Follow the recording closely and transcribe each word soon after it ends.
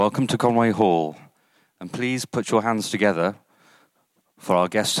Welcome to Conway Hall, and please put your hands together for our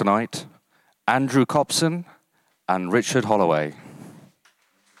guests tonight, Andrew Copson and Richard Holloway.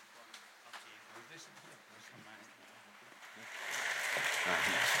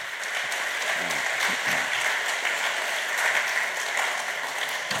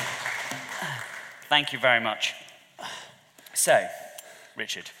 Thank you very much. So,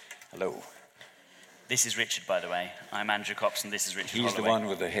 Richard. Hello. This is Richard, by the way. I'm Andrew Copson. This is Richard He's Holloway. the one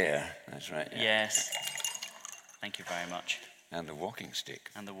with the hair. That's right. Yeah. Yes. Thank you very much. And the walking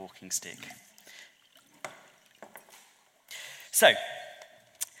stick. And the walking stick. So,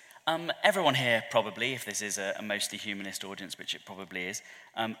 everyone here probably, if this is a mostly humanist audience, which it probably is,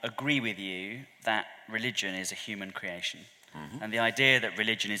 agree with you that religion is a human creation. Mm-hmm. And the idea that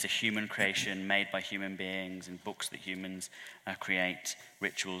religion is a human creation made by human beings and books that humans create,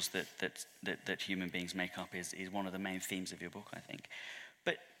 rituals that human beings make up is one of the main themes of your book, I think.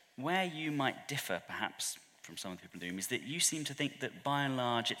 But where you might differ, perhaps, from some of the people in the room, is that you seem to think that by and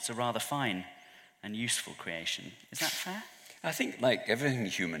large it's a rather fine and useful creation. Is that fair? I think, like everything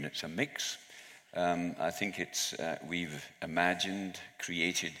human, it's a mix. I think it's we've imagined,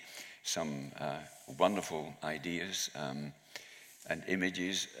 created some wonderful ideas and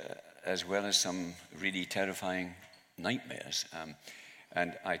images, as well as some really terrifying nightmares.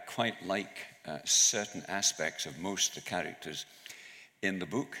 And I quite like certain aspects of most of the characters in the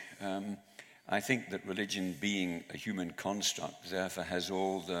book. I think that religion, being a human construct, therefore has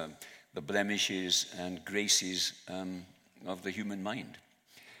all the blemishes and graces of the human mind.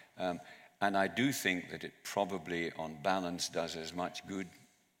 And I do think that it probably, on balance, does as much good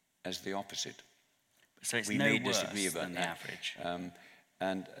as the opposite. So it's we no may worse disagree about than the average.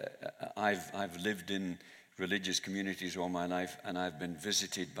 I've lived in religious communities all my life, and I've been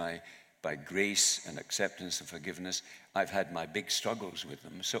visited by grace and acceptance and forgiveness. I've had my big struggles with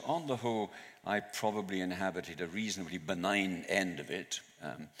them. So on the whole, I probably inhabited a reasonably benign end of it.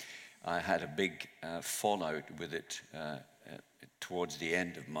 I had a big fallout with it towards the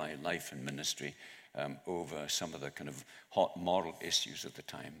end of my life and ministry over some of the kind of hot moral issues of the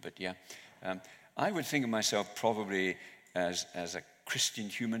time. But yeah, I would think of myself probably as a Christian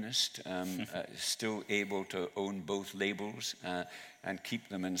humanist, still able to own both labels and keep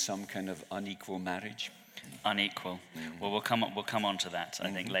them in some kind of unequal marriage. Unequal. Mm-hmm. Well, we'll come on to that,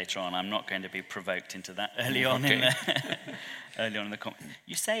 I think, later on. I'm not going to be provoked into that early on in the conversation.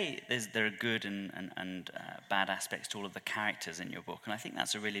 You say there are good and bad aspects to all of the characters in your book, and I think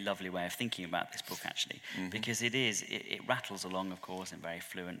that's a really lovely way of thinking about this book, actually, because it rattles along, of course, in very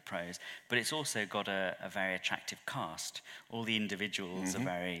fluent prose, but it's also got a very attractive cast. All the individuals are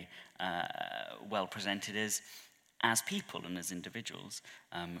very well presented as people and as individuals,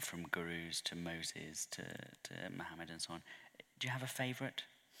 from gurus to Moses to Muhammad and so on. Do you have a favourite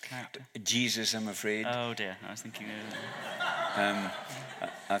character? Jesus, I'm afraid. Oh dear, I was thinking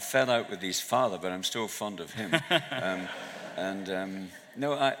I fell out with his father, but I'm still fond of him.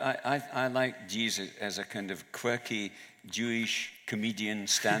 No, I like Jesus as a kind of quirky Jewish comedian,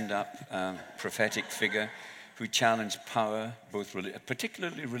 stand-up, prophetic figure who challenged power,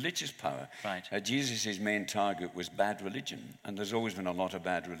 particularly religious power. Right. Jesus' main target was bad religion, and there's always been a lot of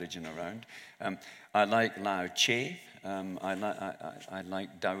bad religion around. I like Lao Tse. I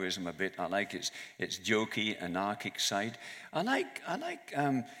like Taoism a bit. I like its jokey, anarchic side. I like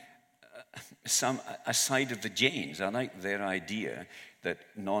a side of the Jains. I like their idea that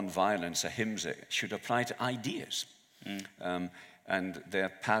non-violence, ahimsa, should apply to ideas. And their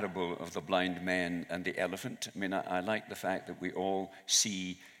parable of the blind man and the elephant. I mean, I like the fact that we all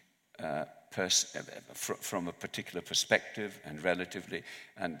see from a particular perspective and relatively.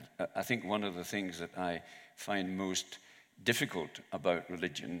 And I think one of the things that I find most difficult about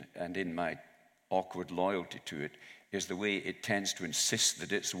religion, and in my awkward loyalty to it, is the way it tends to insist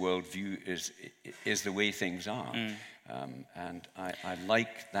that its worldview is the way things are. And I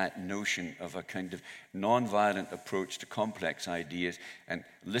like that notion of a kind of non-violent approach to complex ideas and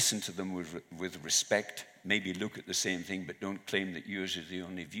listen to them with respect, maybe look at the same thing, but don't claim that yours is the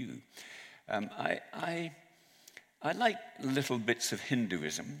only view. I like little bits of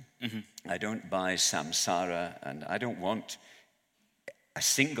Hinduism. I don't buy samsara, and I don't want a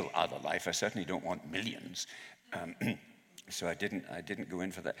single other life. I certainly don't want millions. So I didn't go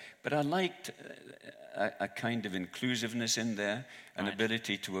in for that. But I liked a kind of inclusiveness in there, an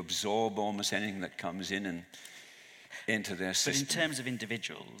ability to absorb almost anything that comes in and into their system. But in terms of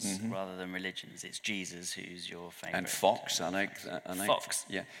individuals, rather than religions, it's Jesus who's your favourite. And Fox, I like Fox.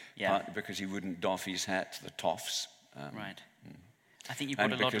 Yeah. Partly because he wouldn't doff his hat to the toffs. Right. I think you've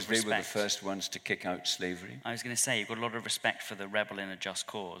got and a lot because of they respect. were the first ones to kick out slavery. I was going to say, you've got a lot of respect for the rebel in a just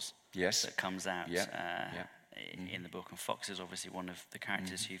cause Yes. that comes out Yeah. in the book. And Fox is obviously one of the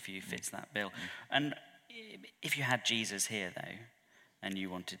characters who, for you, fits that bill. And if you had Jesus here, though, and you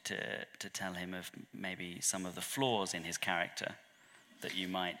wanted to tell him of maybe some of the flaws in his character that you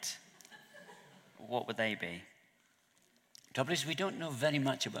might, what would they be? Trouble is, we don't know very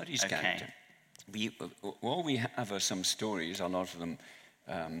much about his character. All we have are some stories, a lot of them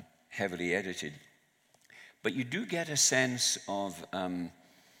heavily edited. But you do get a sense of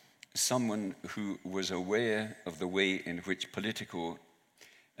someone who was aware of the way in which political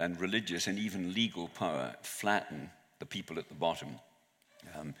and religious and even legal power flatten the people at the bottom.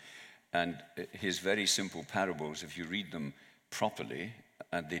 And his very simple parables, if you read them properly,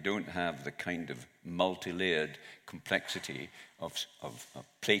 and they don't have the kind of multi-layered complexity of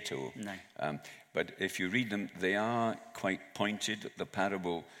Plato. No. But if you read them, they are quite pointed. The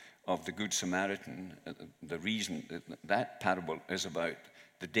parable of the Good Samaritan, the reason that parable is about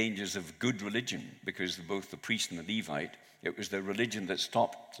the dangers of good religion, because both the priest and the Levite, it was their religion that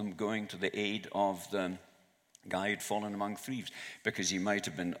stopped them going to the aid of the guy who'd fallen among thieves, because he might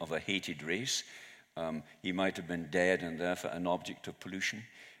have been of a hated race. He might have been dead and therefore an object of pollution.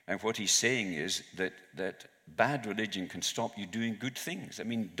 And what he's saying is that bad religion can stop you doing good things. I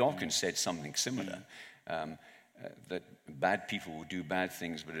mean, Dawkins said something similar, that bad people will do bad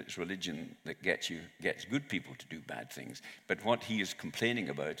things, but it's religion that gets good people to do bad things. But what he is complaining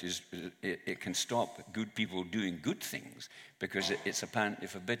about is it can stop good people doing good things because it's apparently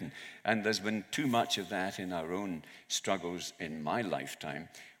forbidden. And there's been too much of that in our own struggles in my lifetime,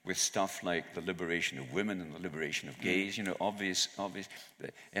 with stuff like the liberation of women and the liberation of gays, obvious.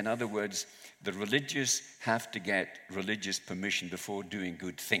 In other words, the religious have to get religious permission before doing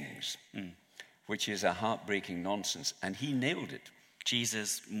good things, which is a heartbreaking nonsense. And he nailed it.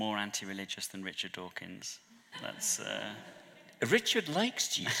 Jesus more anti-religious than Richard Dawkins. That's... Richard likes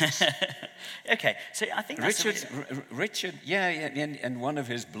Jesus. Okay, so I think that's Richard, in one of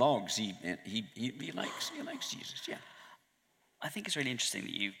his blogs, he likes Jesus, yeah. I think it's really interesting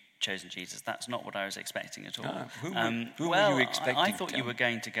that you've chosen Jesus. That's not what I was expecting at all. Who were you expecting? I thought you were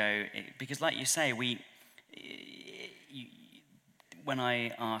going to go, because like you say, when I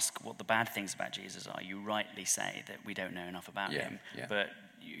ask what the bad things about Jesus are, you rightly say that we don't know enough about him, but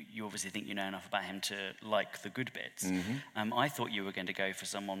you obviously think you know enough about him to like the good bits. I thought you were going to go for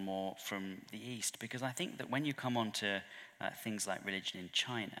someone more from the East, because I think that when you come on to things like religion in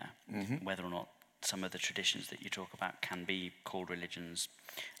China, whether or not some of the traditions that you talk about can be called religions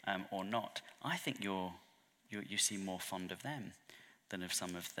or not, I think you seem more fond of them than of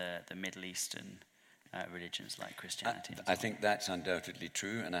some of the Middle Eastern religions like Christianity. I think that's undoubtedly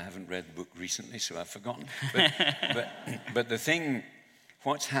true, and I haven't read the book recently, so I've forgotten. But the thing,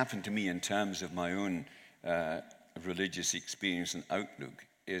 what's happened to me in terms of my own religious experience and outlook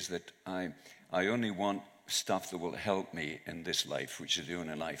is that I only want stuff that will help me in this life, which is the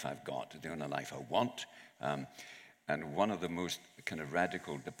only life I've got, the only life I want. And one of the most kind of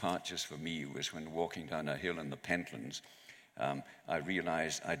radical departures for me was when walking down a hill in the Pentlands, I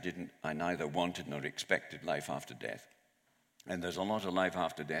realized I neither wanted nor expected life after death. And there's a lot of life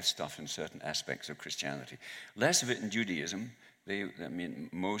after death stuff in certain aspects of Christianity. Less of it in Judaism.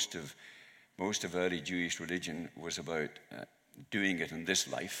 Most of early Jewish religion was about doing it in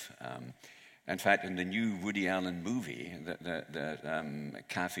this life. In fact, in the new Woody Allen movie, the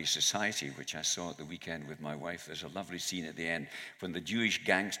Cafe Society, which I saw at the weekend with my wife, there's a lovely scene at the end when the Jewish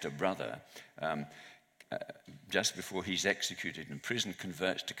gangster brother, just before he's executed in prison,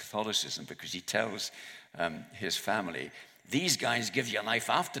 converts to Catholicism because he tells his family, "These guys give you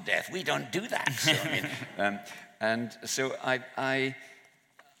life after death. We don't do that." So, and so I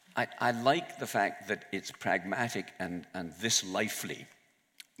like the fact that it's pragmatic and this lively.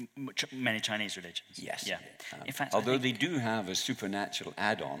 Many Chinese religions. Yes. Yeah. In fact, although they do have a supernatural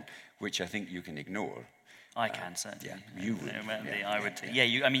add-on, which I think you can ignore. I can, certainly. Yeah, you would. I would.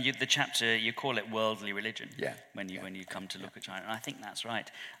 Yeah. The chapter, you call it worldly religion. Yeah. When you come to look at China, and I think that's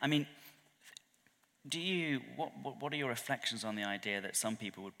right. I mean, what are your reflections on the idea that some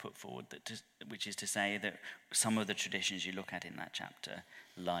people would put forward, which is to say that some of the traditions you look at in that chapter,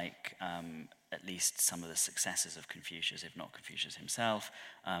 like at least some of the successors of Confucius, if not Confucius himself,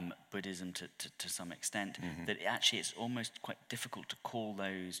 Buddhism to some extent, that actually it's almost quite difficult to call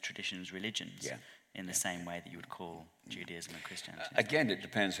those traditions religions in the same way that you would call Judaism and Christianity? Again, it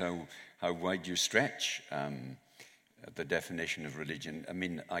depends how wide you stretch. the definition of religion. I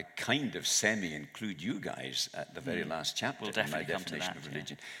mean, I kind of semi-include you guys at the very last chapter We'll in my definitely come to definition that, of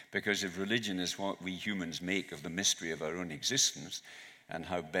religion. Because if religion is what we humans make of the mystery of our own existence and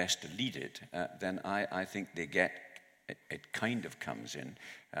how best to lead it, then I think it kind of comes in.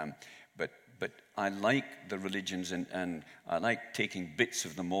 But I like the religions and I like taking bits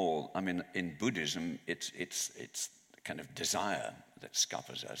of them all. I mean, in Buddhism, it's kind of desire that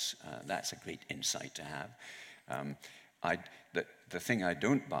scuppers us. That's a great insight to have. The thing I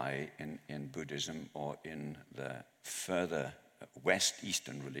don't buy in Buddhism or in the further West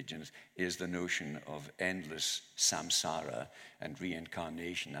Eastern religions is the notion of endless samsara and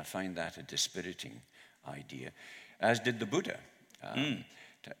reincarnation. I find that a dispiriting idea, as did the Buddha.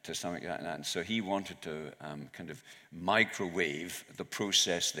 To some extent, and so he wanted to kind of microwave the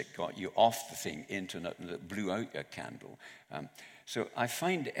process that got you off the thing into that blew out your candle. So I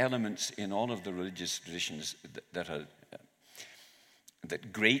find elements in all of the religious traditions that are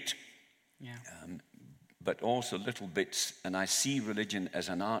great, but also little bits. And I see religion as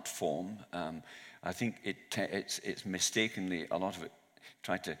an art form. I think it's mistakenly a lot of it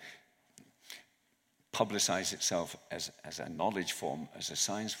tried to publicize itself as a knowledge form, as a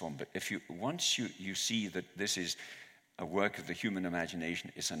science form. But once you see that this is a work of the human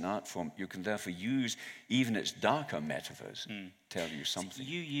imagination, it's an art form, you can therefore use even its darker metaphors tell you something. So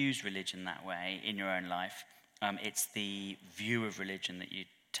you use religion that way in your own life. It's the view of religion that you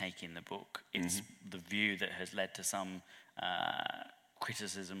take in the book. It's the view that has led to some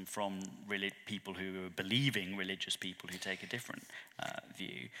criticism from people who are believing religious people who take a different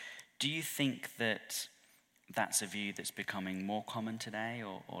view. Do you think that that's a view that's becoming more common today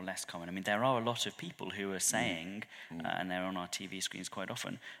or less common? I mean, there are a lot of people who are saying, and they're on our TV screens quite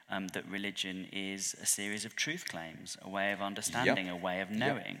often, that religion is a series of truth claims, a way of understanding, a way of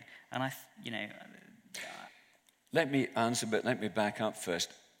knowing. And Let me answer, but let me back up first.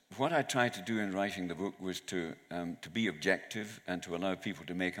 What I tried to do in writing the book was to be objective and to allow people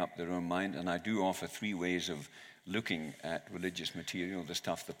to make up their own mind. And I do offer 3 ways of looking at religious material, the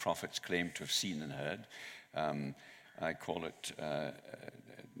stuff the prophets claim to have seen and heard. I call it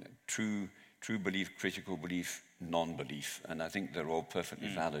true belief, critical belief, non-belief. And I think they're all perfectly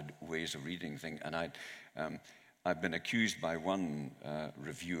valid ways of reading things. And I've been accused by one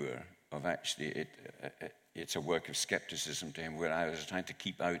reviewer of actually it's a work of skepticism to him, where I was trying to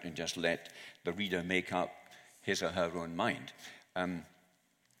keep out and just let the reader make up his or her own mind.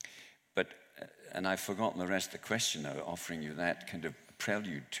 And I've forgotten the rest of the question now, offering you that kind of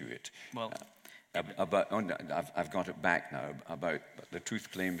prelude to it. Well, I've got it back now, about the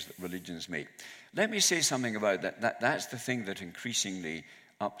truth claims that religions make. Let me say something about that. That's the thing that increasingly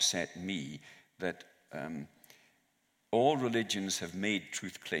upset me, that all religions have made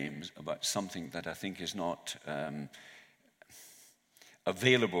truth claims about something that I think is not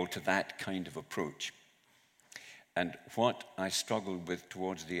available to that kind of approach. And what I struggled with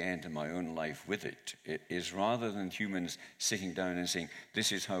towards the end in my own life with it is, rather than humans sitting down and saying,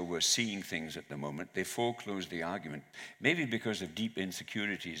 this is how we're seeing things at the moment, they foreclose the argument, maybe because of deep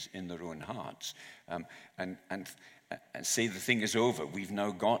insecurities in their own hearts, and say the thing is over, we've now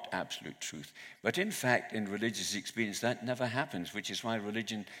got absolute truth. But in fact, in religious experience, that never happens, which is why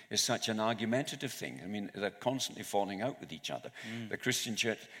religion is such an argumentative thing. I mean, they're constantly falling out with each other. The Christian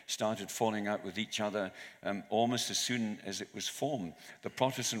church started falling out with each other almost as soon as it was formed. The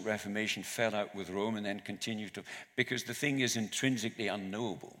Protestant Reformation fell out with Rome and then continued to, because the thing is intrinsically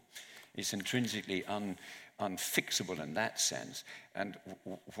unknowable. It's intrinsically unfixable in that sense. And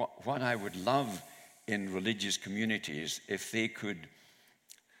what I would love in religious communities, if they could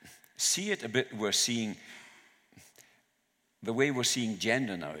see it a bit, the way we're seeing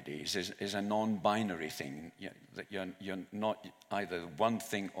gender nowadays is a non-binary thing, that you're not either one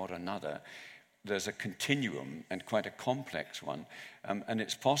thing or another. There's a continuum, and quite a complex one, and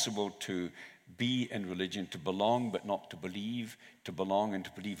it's possible to be in religion, to belong but not to believe, to belong and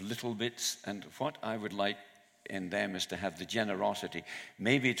to believe little bits. And what I would like in them is to have the generosity,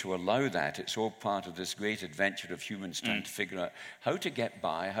 maybe to allow that. It's all part of this great adventure of humans trying to figure out how to get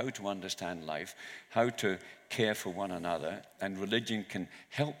by, how to understand life, how to care for one another. And religion can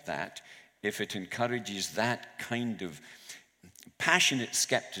help that if it encourages that kind of passionate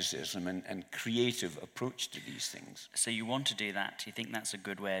skepticism and creative approach to these things. So you want to do that. Do you think that's a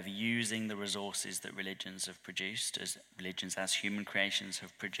good way of using the resources that religions have produced, as human creations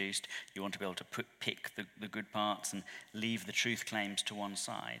have produced? You want to be able to pick the good parts and leave the truth claims to one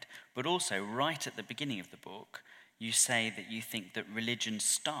side. But also, right at the beginning of the book, you say that you think that religion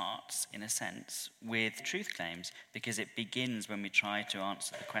starts, in a sense, with truth claims, because it begins when we try to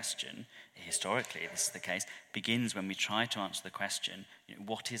answer the question, historically this is the case, begins when we try to answer the question,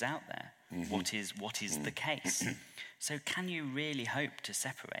 what is out there? Mm-hmm. What is the case? So can you really hope to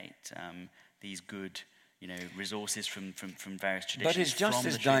separate these good resources from various traditions? But it's just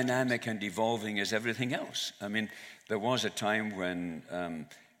as dynamic and evolving as everything else. I mean, there was a time when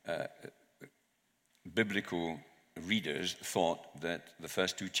biblical readers thought that the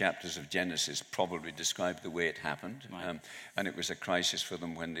first 2 chapters of Genesis probably described the way it happened. Right. And it was a crisis for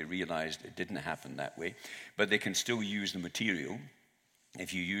them when they realized it didn't happen that way. But they can still use the material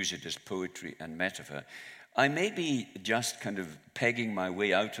if you use it as poetry and metaphor. I may be just kind of pegging my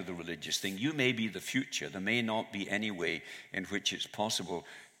way out of the religious thing. You may be the future. There may not be any way in which it's possible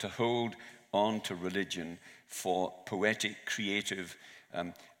to hold on to religion for poetic, creative,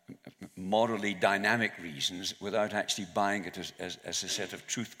 morally dynamic reasons without actually buying it as a set of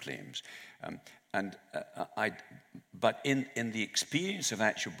truth claims. But in the experience of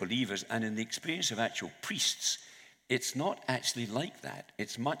actual believers and in the experience of actual priests, it's not actually like that.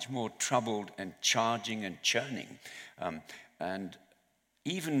 It's much more troubled and charging and churning. And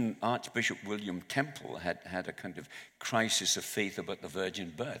even Archbishop William Temple had a kind of crisis of faith about the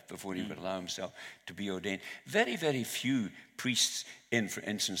virgin birth before he would allow himself to be ordained. Very, very few priests in, for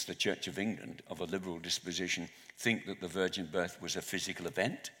instance, the Church of England of a liberal disposition think that the virgin birth was a physical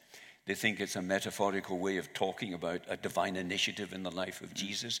event. They think it's a metaphorical way of talking about a divine initiative in the life of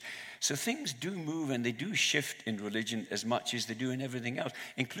Jesus. So things do move and they do shift in religion as much as they do in everything else,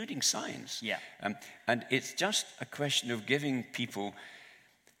 including science. Yeah. And it's just a question of giving people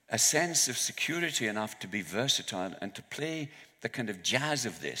a sense of security enough to be versatile and to play the kind of jazz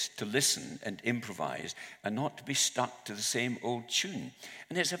of this, to listen and improvise and not to be stuck to the same old tune.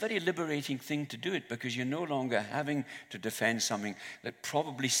 And it's a very liberating thing to do it because you're no longer having to defend something that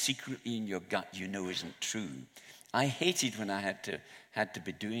probably secretly in your gut you know isn't true. I hated when I had to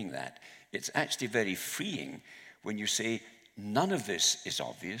be doing that. It's actually very freeing when you say none of this is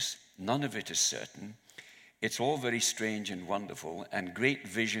obvious, none of it is certain. It's all very strange and wonderful, and great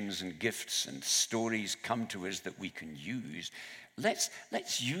visions and gifts and stories come to us that we can use. Let's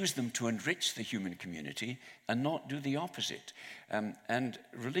use them to enrich the human community and not do the opposite. And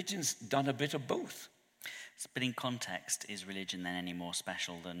religion's done a bit of both. But in context, is religion then any more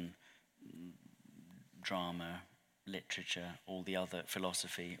special than drama, literature, all the other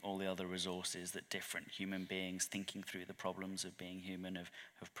philosophy, all the other resources that different human beings thinking through the problems of being human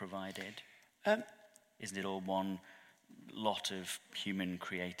have provided? Isn't it all one lot of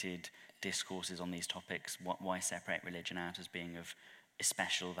human-created discourses on these topics? Why separate religion out as being of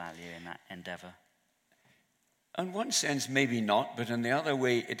special value in that endeavour? In one sense, maybe not, but in the other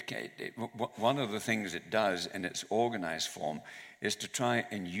way, one of the things it does in its organized form is to try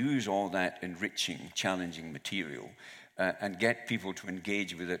and use all that enriching, challenging material and get people to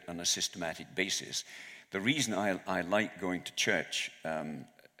engage with it on a systematic basis. The reason I like going to church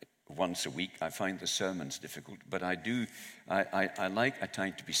once a week, I find the sermons difficult, but I like a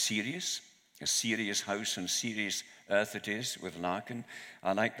time to be serious, a serious house on serious earth it is with Larkin.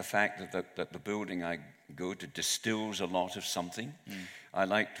 I like the fact that the building I go to distills a lot of something. I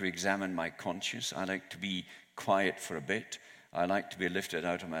like to examine my conscience. I like to be quiet for a bit. I like to be lifted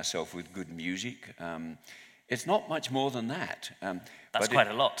out of myself with good music. It's not much more than that. That's quite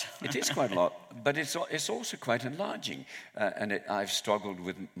a lot. It is quite a lot, but it's also quite enlarging. I've struggled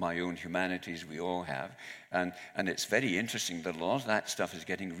with my own humanities, we all have, and it's very interesting that a lot of that stuff is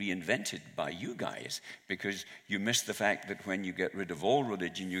getting reinvented by you guys, because you miss the fact that when you get rid of all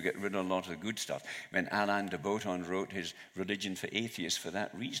religion, you get rid of a lot of the good stuff. When Alain de Botton wrote his Religion for Atheists for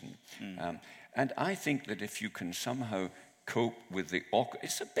that reason. And I think that if you can somehow cope with the awkward.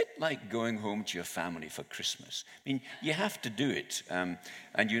 It's a bit like going home to your family for Christmas. I mean, you have to do it.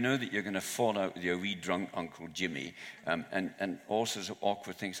 And you know that you're going to fall out with your wee drunk Uncle Jimmy and all sorts of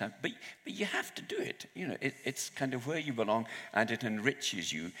awkward things happen. But you have to do it. You know, it's kind of where you belong and it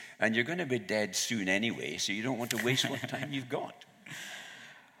enriches you. And you're going to be dead soon anyway, so you don't want to waste what time you've got.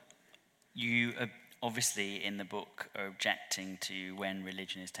 You obviously in the book are objecting to when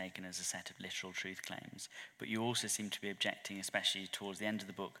religion is taken as a set of literal truth claims, but you also seem to be objecting, especially towards the end of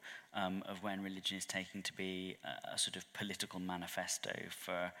the book, of when religion is taken to be a sort of political manifesto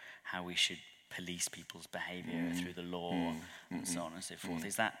for how we should police people's behaviour through the law and so on and so forth.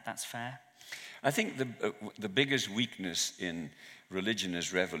 Is that's fair? I think the biggest weakness in religion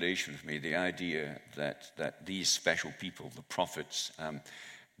is revelation for me, the idea that these special people, the prophets,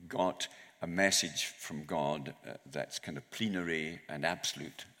 got a message from God that's kind of plenary and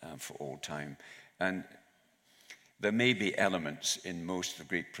absolute for all time. And there may be elements in most of the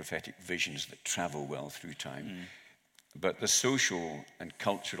great prophetic visions that travel well through time. But the social and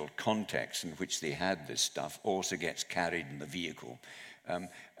cultural context in which they had this stuff also gets carried in the vehicle.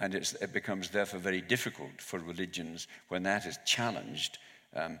 And it becomes therefore very difficult for religions, when that is challenged,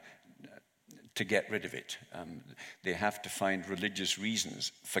 to get rid of it. They have to find religious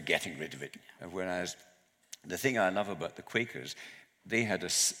reasons for getting rid of it. Whereas the thing I love about the Quakers, they had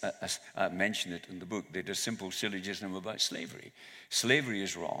I mentioned it in the book, they had a simple syllogism about slavery. Slavery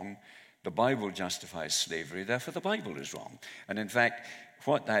is wrong. The Bible justifies slavery, therefore the Bible is wrong. And in fact,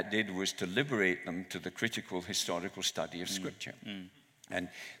 what that did was to liberate them to the critical historical study of Scripture. And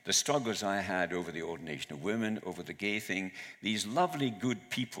the struggles I had over the ordination of women, over the gay thing, these lovely good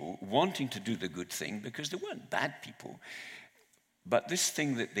people wanting to do the good thing because they weren't bad people, but this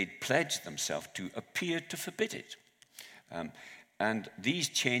thing that they'd pledged themselves to appeared to forbid it. And these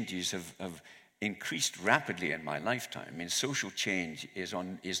changes have increased rapidly in my lifetime. I mean, social change is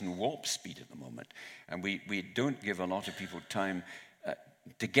in warp speed at the moment, and we don't give a lot of people time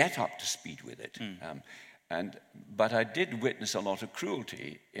to get up to speed with it. But I did witness a lot of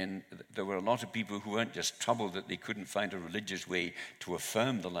cruelty. There were a lot of people who weren't just troubled that they couldn't find a religious way to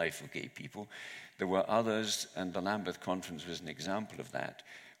affirm the life of gay people. There were others, and the Lambeth Conference was an example of that,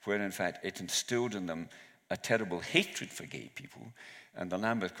 where in fact it instilled in them a terrible hatred for gay people. And the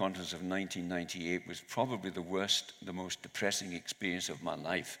Lambeth Conference of 1998 was probably the worst, the most depressing experience of my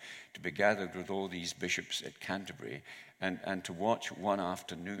life, to be gathered with all these bishops at Canterbury and to watch one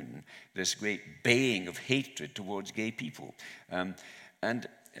afternoon this great baying of hatred towards gay people. And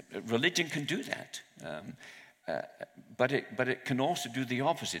religion can do that. But it can also do the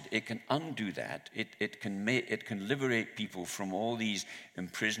opposite. It can undo that. It can liberate people from all these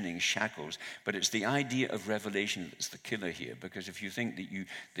imprisoning shackles. But it's the idea of revelation that's the killer here. Because if you think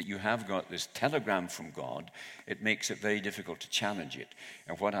that you have got this telegram from God, it makes it very difficult to challenge it.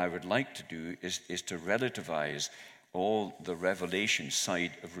 And what I would like to do is to relativize all the revelation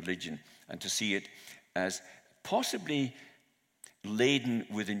side of religion and to see it as possibly laden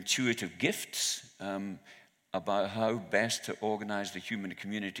with intuitive gifts, about how best to organize the human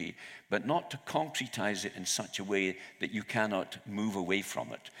community, but not to concretize it in such a way that you cannot move away from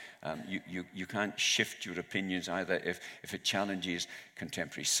it. You can't shift your opinions either if it challenges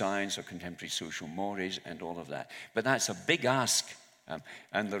contemporary science or contemporary social mores and all of that. But that's a big ask,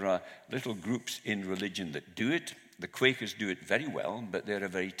 and there are little groups in religion that do it. The Quakers do it very well, but they're a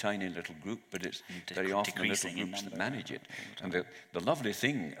very tiny little group, but it's very often the little groups that manage it. And the lovely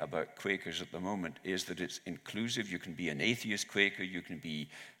thing about Quakers at the moment is that it's inclusive. You can be an atheist Quaker, you can be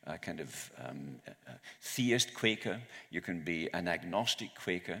a kind of theist Quaker, you can be an agnostic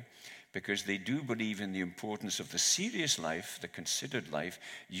Quaker, because they do believe in the importance of the serious life, the considered life,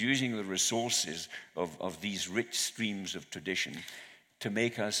 using the resources of these rich streams of tradition to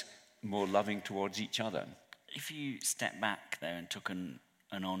make us more loving towards each other. If you step back there and took an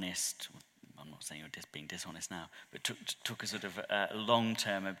honest, I'm not saying you're just being dishonest now, but took a sort of a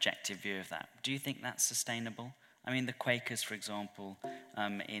long-term objective view of that, do you think that's sustainable? I mean, the Quakers, for example,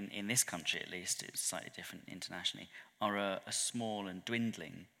 in this country at least, it's slightly different internationally, are a small and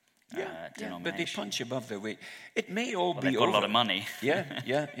dwindling denomination. But they punch above their weight. It may all be they've got over. a lot of money. Yeah.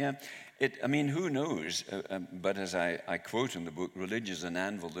 I mean, who knows? But as I quote in the book, religion is an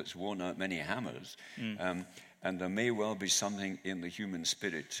anvil that's worn out many hammers. And there may well be something in the human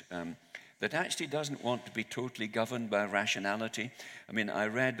spirit that actually doesn't want to be totally governed by rationality. I mean, I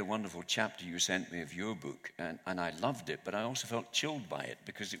read the wonderful chapter you sent me of your book, and I loved it, but I also felt chilled by it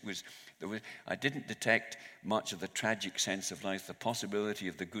because I didn't detect much of the tragic sense of life, the possibility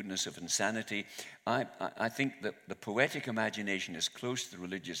of the goodness of insanity. I think that the poetic imagination is close to the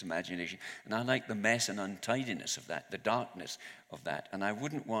religious imagination, and I like the mess and untidiness of that, the darkness of that. And I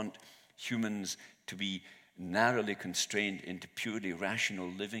wouldn't want humans to be narrowly constrained into purely rational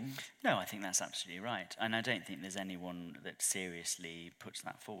living? No, I think that's absolutely right. And I don't think there's anyone that seriously puts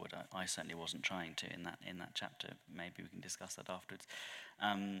that forward. I certainly wasn't trying to in that chapter. Maybe we can discuss that afterwards.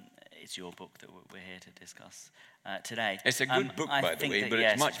 It's your book that we're here to discuss today. It's a good book, by the way, but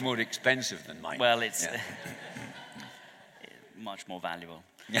it's much more expensive than mine. Well, it's much more valuable.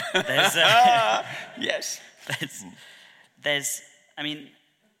 Yes.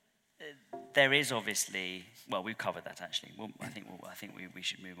 There is obviously, well, we've covered that actually. I think we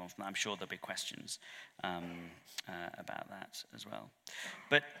should move on from that. I'm sure there'll be questions about that as well.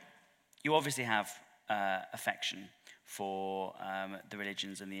 But you obviously have affection for the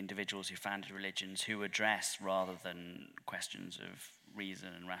religions and the individuals who founded religions who address, rather than questions of reason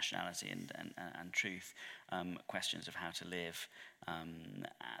and rationality and truth, questions of how to live.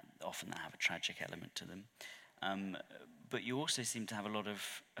 Often that have a tragic element to them. but you also seem to have a lot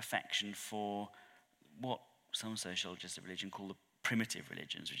of affection for what some sociologists of religion call the primitive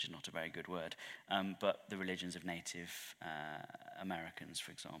religions, which is not a very good word, but the religions of Native Americans,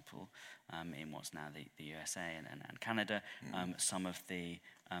 for example, in what's now the USA and Canada, some of the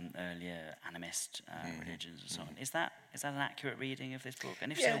earlier animist religions and so on. Is that an accurate reading of this book?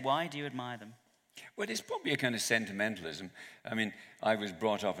 And if so, why do you admire them? Well, it's probably a kind of sentimentalism. I mean, I was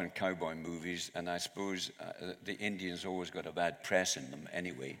brought up in cowboy movies, and I suppose the Indians always got a bad press in them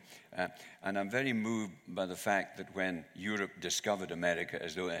anyway. And I'm very moved by the fact that when Europe discovered America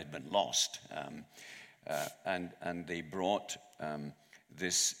as though it had been lost, and they brought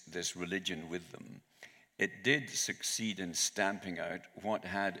this religion with them, it did succeed in stamping out what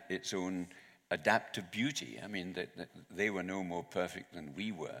had its own adaptive beauty. I mean, they were no more perfect than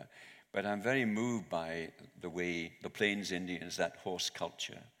we were. But I'm very moved by the way the Plains Indians, that horse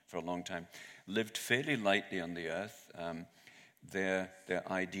culture, for a long time, lived fairly lightly on the earth. Their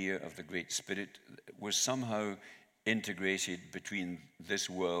idea of the Great Spirit was somehow integrated between this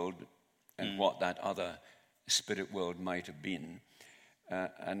world and what that other spirit world might have been.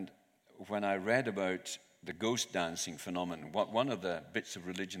 And when I read about the ghost dancing phenomenon, one of the bits of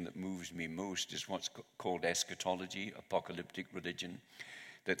religion that moves me most is what's called eschatology, apocalyptic religion.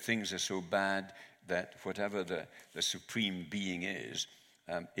 That things are so bad that whatever the supreme being is,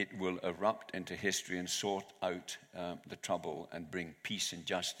 it will erupt into history and sort out the trouble and bring peace and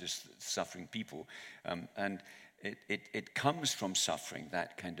justice to suffering people. And it comes from suffering,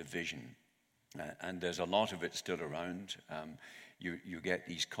 that kind of vision. And there's a lot of it still around. You get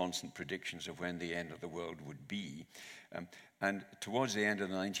these constant predictions of when the end of the world would be. And towards the end of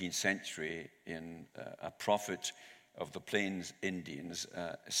the 19th century, a prophet of the Plains Indians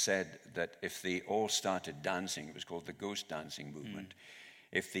said that if they all started dancing, it was called the ghost dancing movement,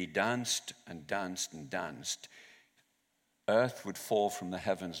 if they danced and danced and danced, earth would fall from the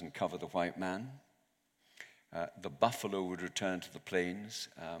heavens and cover the white man, the buffalo would return to the plains,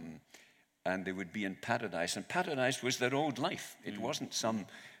 and they would be in paradise. And paradise was their old life. It wasn't some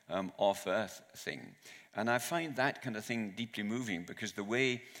off-earth thing. And I find that kind of thing deeply moving, because the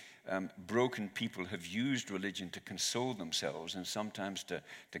way broken people have used religion to console themselves and sometimes to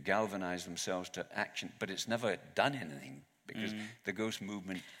galvanize themselves to action, but it's never done anything, because the ghost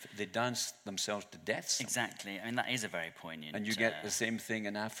movement, they dance themselves to death somehow. Exactly. I mean, that is a very poignant... And you get the same thing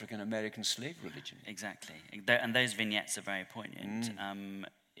in African-American slave religion. Exactly. And those vignettes are very poignant.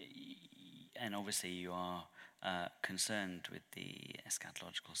 And obviously you are concerned with the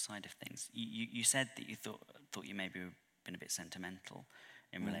eschatological side of things. You said that you thought you maybe been a bit sentimental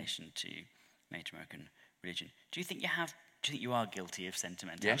in relation to Native American religion. Do you think you are guilty of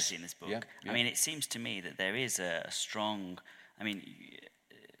sentimentality in this book? Yeah. I mean, it seems to me that there is a strong... I mean,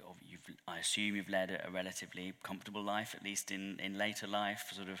 I assume you've led a relatively comfortable life, at least in later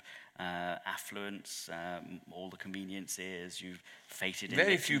life, sort of affluence, all the conveniences, you've fated in...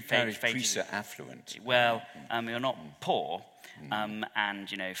 Very few parish priests are affluent. Well, you're not poor, and,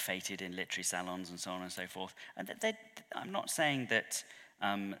 fated in literary salons and so on and so forth. And I'm not saying that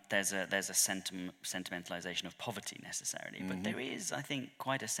there's a sentimentalization of poverty necessarily, but there is, I think,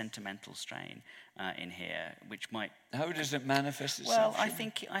 quite a sentimental strain in here, which might... How does it manifest itself? Well, I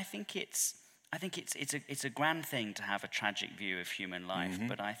think it's a grand thing to have a tragic view of human life,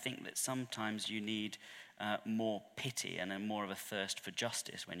 but I think that sometimes you need more pity and more of a thirst for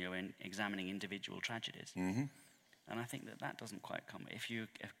justice when you're examining individual tragedies. And I think that doesn't quite come. If you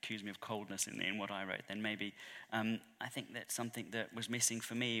accuse me of coldness in what I wrote, then maybe I think that something that was missing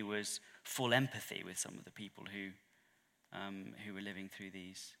for me was full empathy with some of the people who were living through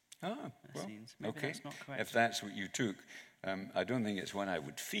these scenes. Maybe that's not correct. If that's what you took, I don't think it's one I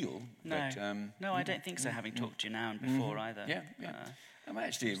would feel. No, but, no, I don't think so, having talked to you now and before either. Yeah. I'm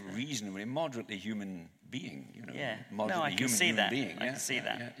actually a reasonably, moderately human being. Yeah, moderately I can see human that. Being. I can see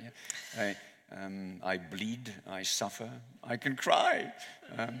that. Yeah. I bleed, I suffer, I can cry.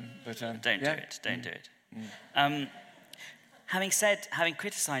 But don't do it. Don't do it. Having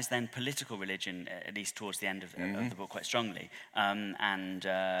criticised then political religion, at least towards the end of the book, quite strongly, and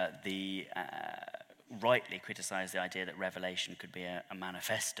rightly criticised the idea that revelation could be a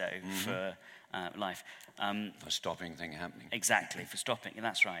manifesto for life. For stopping things happening. Exactly, for stopping.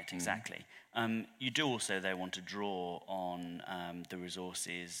 That's right, exactly. You do also, though, want to draw on the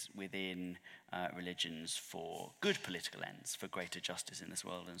resources within religions for good political ends, for greater justice in this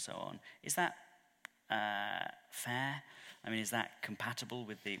world and so on. Is that fair? I mean, is that compatible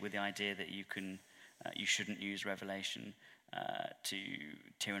with the idea that you shouldn't use revelation to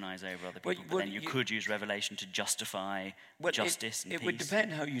tyrannize over other Well, people, but well, then you could use revelation to justify justice and it peace. would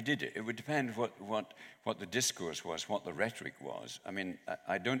depend how you did it. It would depend what the discourse was, what the rhetoric was. I mean,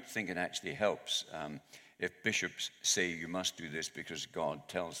 I don't think it actually helps if bishops say you must do this because God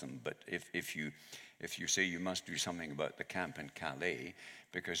tells them, but if you say you must do something about the camp in Calais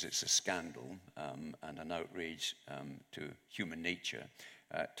because it's a scandal and an outrage to human nature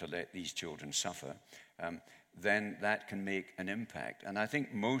to let these children suffer, then that can make an impact. And I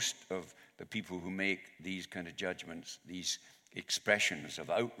think most of the people who make these kind of judgments, these expressions of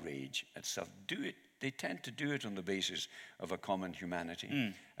outrage and stuff, do it. They tend to do it on the basis of a common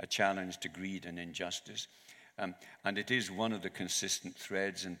humanity, a challenge to greed and injustice. And it is one of the consistent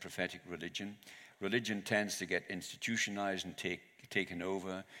threads in prophetic religion. Religion tends to get institutionalized and taken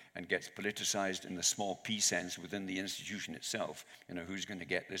over and gets politicized in the small p sense within the institution itself. You know, who's going to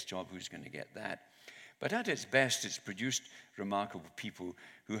get this job, who's going to get that. But at its best, it's produced remarkable people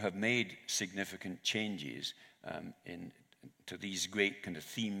who have made significant changes to these great kind of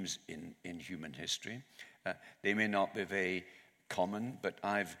themes in human history. They may not be very common, but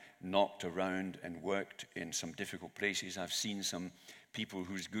I've knocked around and worked in some difficult places. I've seen some people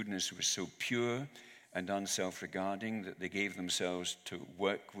whose goodness was so pure and unself-regarding that they gave themselves to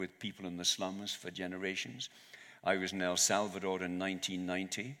work with people in the slums for generations. I was in El Salvador in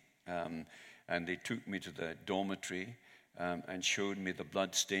 1990, and they took me to the dormitory and showed me the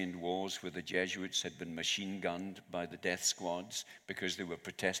blood-stained walls where the Jesuits had been machine-gunned by the death squads because they were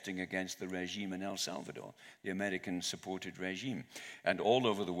protesting against the regime in El Salvador, the American-supported regime. And all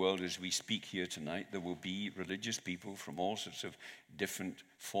over the world, as we speak here tonight, there will be religious people from all sorts of different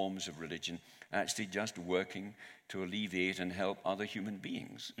forms of religion actually just working to alleviate and help other human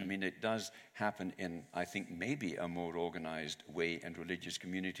beings. I mean, it does happen in, I think, maybe a more organized way in religious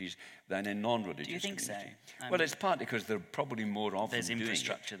communities than in non-religious communities. Do you think so? Well, it's partly because they're probably more often there's doing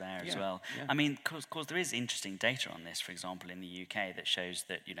infrastructure there as well. Yeah. I mean, because there is interesting data on this, for example, in the UK that shows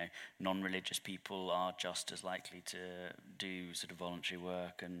that, you know, non-religious people are just as likely to do sort of voluntary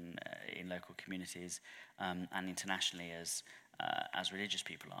work and in local communities and internationally as religious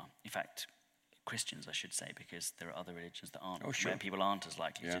people are. In fact, Christians, I should say, because there are other religions that aren't, where people aren't as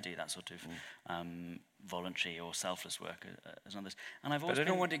likely to do that sort of voluntary or selfless work as others. And I've always I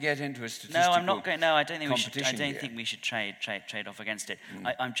don't want to get into a statistical No, I'm not going. No, I don't think we should. I don't here. think we should trade off against it.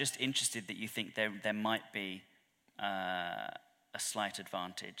 I'm just interested that you think there might be a slight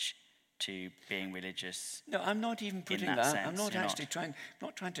advantage to being religious. No, I'm not even putting that. that. Sense. I'm not actually trying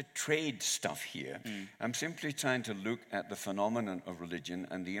to trade stuff here. I'm simply trying to look at the phenomenon of religion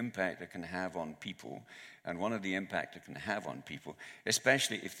and the impact it can have on people. And one of the impact it can have on people,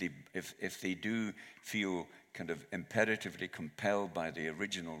 especially if they do feel kind of imperatively compelled by the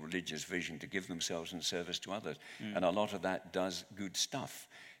original religious vision to give themselves in service to others. And a lot of that does good stuff.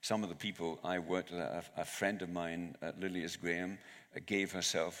 Some of the people I worked with, a friend of mine, Lilias Graham, gave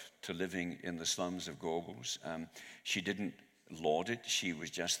herself to living in the slums of Gorbals. She didn't laud it. She was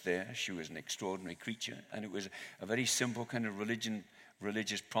just there. She was an extraordinary creature. And it was a very simple kind of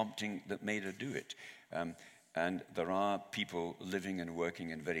religious prompting that made her do it. And there are people living and working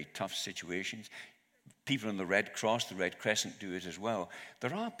in very tough situations. People in the Red Cross, the Red Crescent do it as well.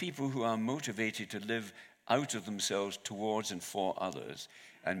 There are people who are motivated to live out of themselves towards and for others.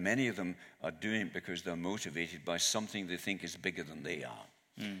 And many of them are doing it because they're motivated by something they think is bigger than they are.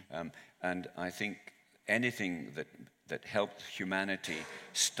 And I think anything that helps humanity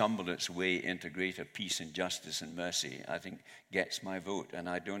stumble its way into greater peace and justice and mercy, I think gets my vote. And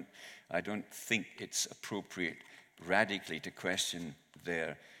I don't think it's appropriate radically to question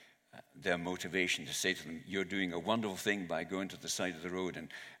their motivation, to say to them, you're doing a wonderful thing by going to the side of the road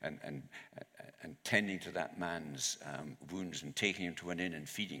and tending to that man's wounds and taking him to an inn and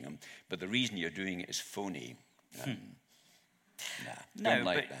feeding him. But the reason you're doing it is phony.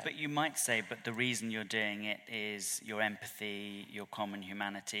 But you might say, but the reason you're doing it is your empathy, your common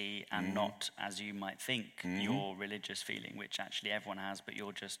humanity, and not, as you might think, your religious feeling, which actually everyone has, but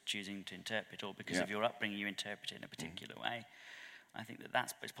you're just choosing to interpret, or because of your upbringing you interpret it in a particular way. I think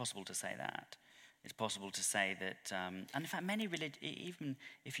it's possible to say that. It's possible to say that, and in fact, many even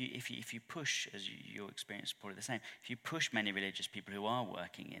if you push, as your experience is probably the same, if you push many religious people who are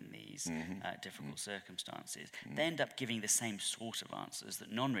working in these difficult circumstances, they end up giving the same sort of answers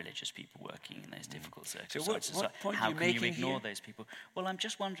that non-religious people working in those difficult circumstances. So what point how are you can making you ignore here? those people? Well, I'm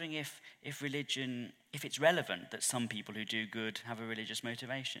just wondering if religion, if it's relevant that some people who do good have a religious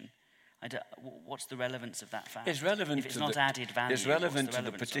motivation. What's the relevance of that fact? It's relevant if it's not added value. It's relevant to the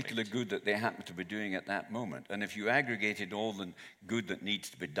relevance particular good that they happen to be doing at that moment. And if you aggregated all the good that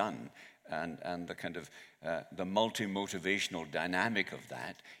needs to be done, and the kind of the multi-motivational dynamic of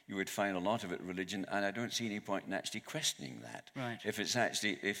that, you would find a lot of it religion, and I don't see any point in actually questioning that. Right. If it's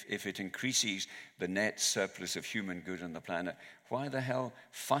actually, if it increases the net surplus of human good on the planet, why the hell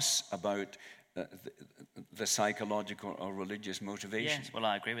fuss about the psychological or religious motivation? Yes, well,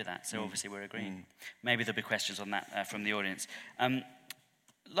 I agree with that. So obviously we're agreeing. Maybe there'll be questions on that from the audience.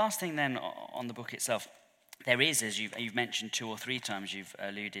 Last thing then on the book itself. There is, as you've mentioned 2 or 3 times, you've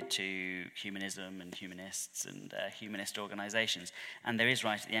alluded to humanism and humanists and humanist organisations. And there is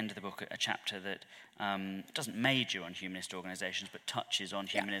right at the end of the book a chapter that doesn't major on humanist organisations, but touches on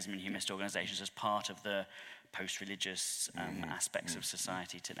humanism and humanist organisations as part of the post-religious aspects of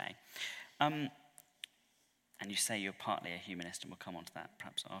society today. And you say you're partly a humanist, and we'll come on to that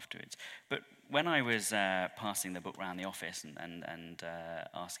perhaps afterwards. But when I was passing the book around the office and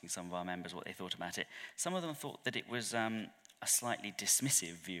asking some of our members what they thought about it, some of them thought that it was a slightly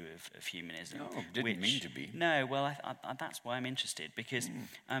dismissive view of humanism. No, didn't mean to be. No, well, I that's why I'm interested, because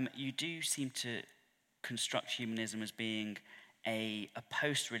you do seem to construct humanism as being a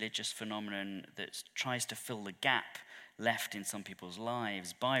post-religious phenomenon that tries to fill the gap left in some people's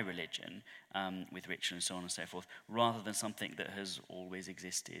lives by religion, with ritual and so on and so forth, rather than something that has always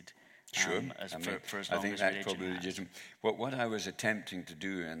existed. Sure. For as long I think as that's religion probably has. legitimate. What I was attempting to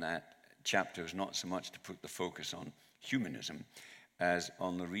do in that chapter is not so much to put the focus on humanism as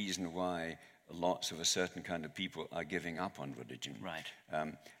on the reason why lots of a certain kind of people are giving up on religion. Right.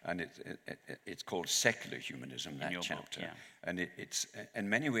 And it's called secular humanism, that your chapter. book, yeah. And it's, in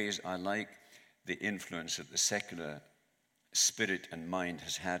many ways, I like the influence that the secular spirit and mind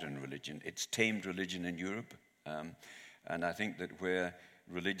has had on religion. It's tamed religion in Europe. And I think that where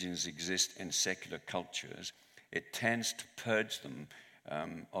religions exist in secular cultures, it tends to purge them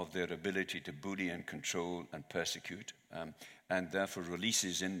of their ability to bully and control and persecute, and therefore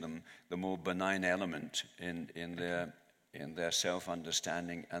releases in them the more benign element in their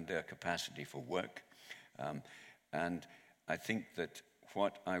self-understanding and their capacity for work. And I think that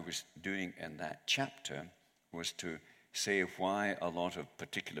what I was doing in that chapter was to say why a lot of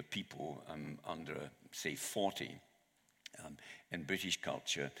particular people under, say, 40 in British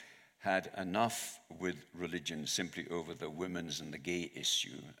culture had enough with religion simply over the women's and the gay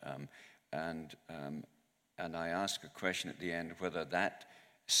issue. And I ask a question at the end whether that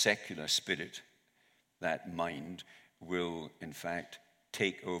secular spirit, that mind, will in fact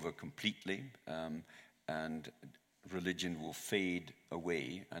take over completely, and religion will fade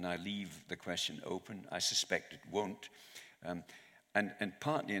away. And I leave the question open. I suspect it won't. And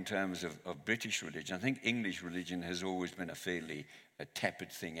partly in terms of British religion, I think English religion has always been a fairly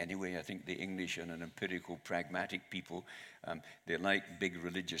tepid thing anyway. I think the English are an empirical, pragmatic people. They like big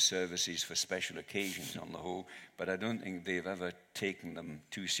religious services for special occasions on the whole, but I don't think they've ever taken them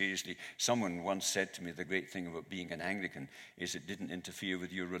too seriously. Someone once said to me, the great thing about being an Anglican is it didn't interfere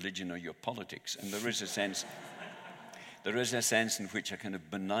with your religion or your politics. And there is a sense in which a kind of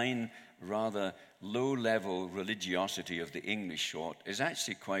benign, rather low-level religiosity of the English sort is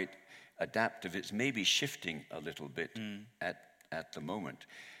actually quite adaptive. It's maybe shifting a little bit at the moment.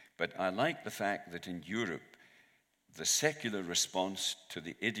 But I like the fact that in Europe, the secular response to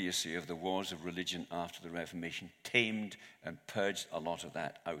the idiocy of the wars of religion after the Reformation tamed and purged a lot of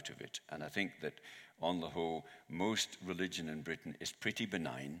that out of it. And I think that, on the whole, most religion in Britain is pretty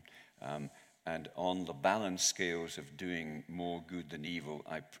benign. And on the balance scales of doing more good than evil,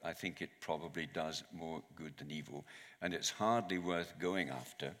 I think it probably does more good than evil. And it's hardly worth going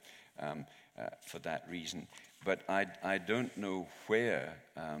after for that reason. But I don't know where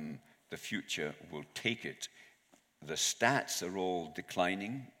the future will take it. The stats are all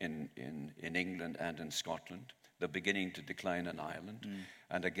declining in England and in Scotland. They're beginning to decline in Ireland.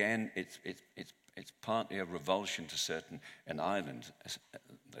 And again, it's partly a revulsion to certain, in Ireland,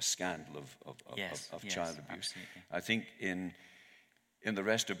 the scandal of child abuse. Absolutely. I think in the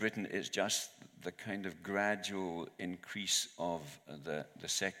rest of Britain, it's just the kind of gradual increase of the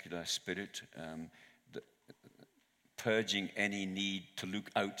secular spirit, purging any need to look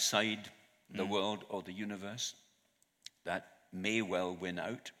outside the world or the universe. That may well win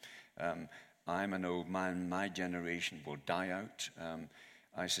out. I'm an old man. My generation will die out.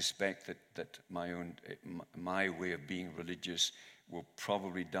 I suspect that my way of being religious will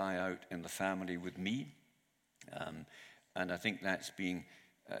probably die out in the family with me. And I think that's being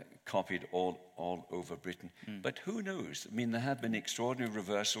copied all over Britain. But who knows? I mean, there have been extraordinary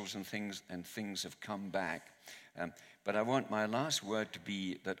reversals and things have come back. But I want my last word to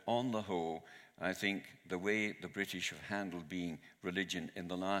be that on the whole, I think the way the British have handled being religion in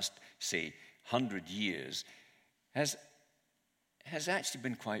the last, say, 100 years has has actually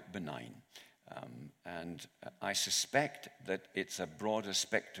been quite benign. And I suspect that it's a broader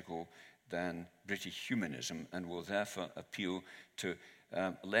spectacle than British humanism and will therefore appeal to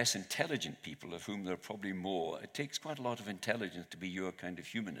less intelligent people, of whom there are probably more. It takes quite a lot of intelligence to be your kind of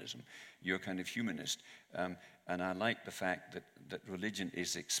humanism, your kind of humanist. And I like the fact that religion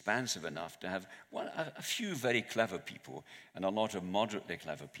is expansive enough to have a few very clever people and a lot of moderately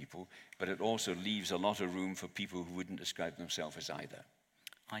clever people, but it also leaves a lot of room for people who wouldn't describe themselves as either.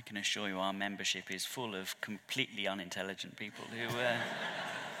 I can assure you our membership is full of completely unintelligent people who...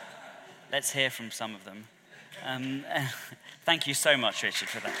 let's hear from some of them. Thank you so much, Richard,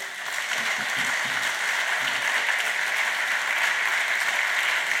 for that.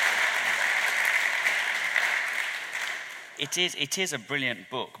 It is a brilliant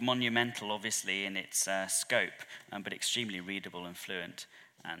book, monumental, obviously, in its scope, but extremely readable and fluent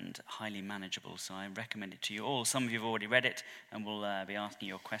and highly manageable. So I recommend it to you all. Some of you have already read it and will be asking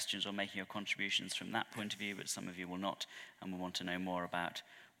your questions or making your contributions from that point of view, but some of you will not and will want to know more about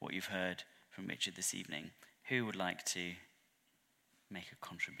what you've heard from Richard this evening. Who would like to make a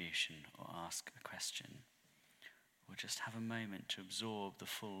contribution or ask a question? Or just have a moment to absorb the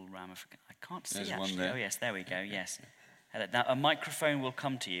full ramification. I can't see. There's actually. Oh yes, there we go, yes. Now, a microphone will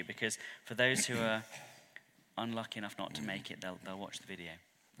come to you because for those who are unlucky enough not to make it, they'll watch the video.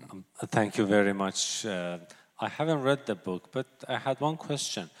 Thank you very much. I haven't read the book, but I had one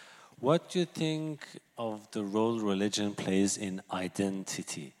question. What do you think of the role religion plays in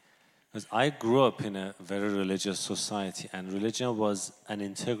identity? Because I grew up in a very religious society, and religion was an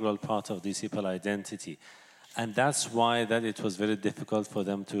integral part of these people's identity. And that's why that it was very difficult for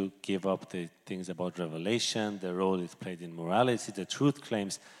them to give up the things about revelation, the role it played in morality, the truth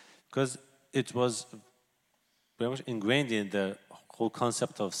claims, because it was very much ingrained in the whole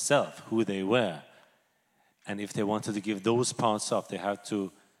concept of self, who they were. And if they wanted to give those parts up, they had to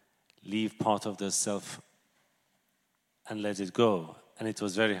leave part of the self and let it go. And it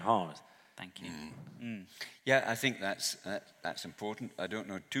was very hard. Thank you. Yeah, I think that's important. I don't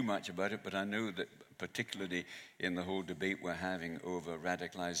know too much about it, but I know that particularly in the whole debate we're having over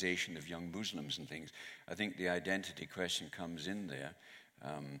radicalization of young Muslims and things, I think the identity question comes in there.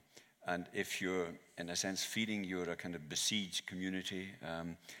 And if you're, in a sense, feeling you're a kind of besieged community,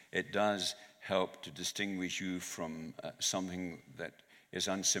 it does help to distinguish you from something that is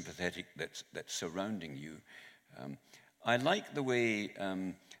unsympathetic that's surrounding you. I like the way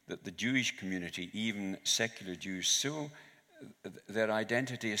that the Jewish community, even secular Jews, still, their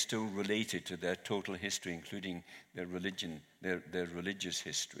identity is still related to their total history, including their religion, their religious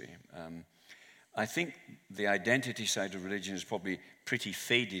history. I think the identity side of religion is probably pretty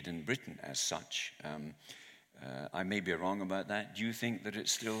faded in Britain as such. I may be wrong about that. Do you think that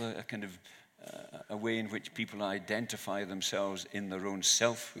it's still a kind of a way in which people identify themselves in their own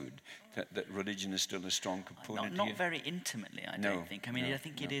selfhood, that religion is still a strong component? Not very intimately, I don't think. I mean, I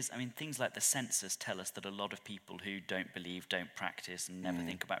think it is. I mean, things like the census tell us that a lot of people who don't believe, don't practice, and never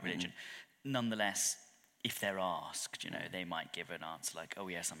think about religion, nonetheless, if they're asked, they might give an answer like, oh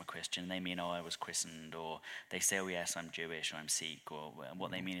yes, I'm a Christian. They mean, oh, I was christened. Or they say, oh yes, I'm Jewish, or I'm Sikh. Or what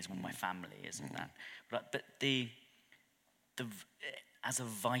they mean is, well, my family isn't that. But the as a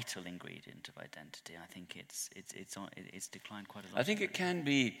vital ingredient of identity, I think it's declined quite a lot. I think it can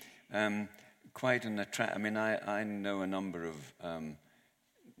be quite an attract. I mean, I know a number of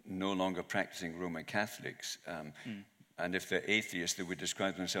no longer practicing Roman Catholics, and if they're atheists, they would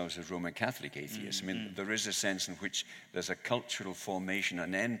describe themselves as Roman Catholic atheists. I mean, there is a sense in which there's a cultural formation,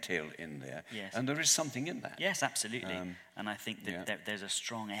 an entail in there, and there is something in that. Yes, absolutely. And I think that there's a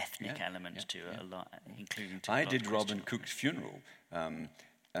strong ethnic element to it, a lot, including to I did Robin Cook's funeral,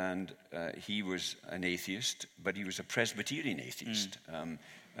 and he was an atheist, but he was a Presbyterian atheist.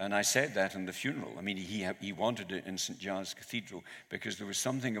 And I said that in the funeral. I mean, he wanted it in St. Giles Cathedral because there was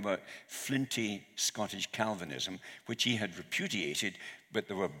something about flinty Scottish Calvinism, which he had repudiated, but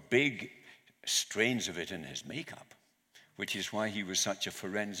there were big strains of it in his makeup, which is why he was such a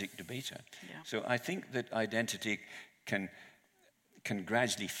forensic debater. Yeah. So I think that identity can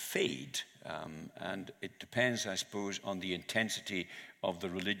gradually fade, and it depends, I suppose, on the intensity of the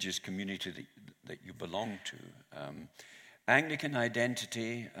religious community that you belong to. Anglican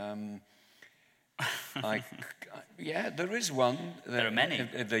identity, there is one. There are many.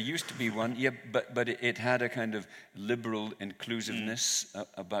 There used to be one, but it had a kind of liberal inclusiveness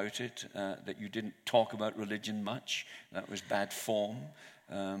about it, that you didn't talk about religion much. That was bad form.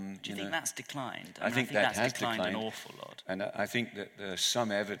 Do you think that's declined? I think that that's has declined an awful lot. And I think that there's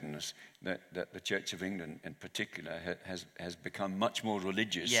some evidence that the Church of England in particular has become much more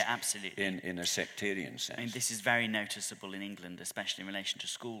religious. Yeah, absolutely. In a sectarian sense. I mean, this is very noticeable in England, especially in relation to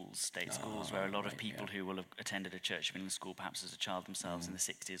schools, state schools, where a lot of people who will have attended a Church of England school, perhaps as a child themselves in the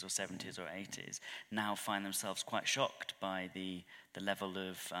 60s or 70s or 80s, now find themselves quite shocked by the level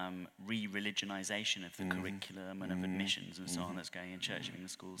of re-religionization of the curriculum and of admissions and so on that's going in Church of England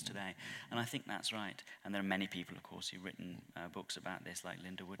schools today. And I think that's right. And there are many people, of course, who've written books about this, like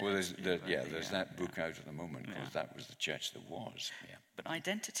Linda Wood. Well, there's that book out at the moment, because that was the church that was. Yeah. But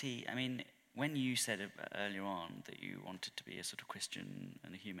identity, I mean, when you said earlier on that you wanted to be a sort of Christian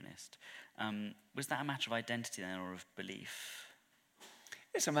and a humanist, was that a matter of identity then, or of belief?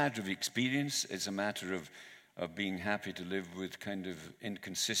 It's a matter of experience. It's a matter of being happy to live with kind of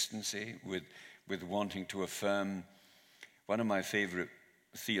inconsistency, with wanting to affirm. One of my favorite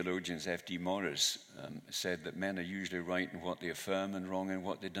theologians, F.D. Morris, said that men are usually right in what they affirm and wrong in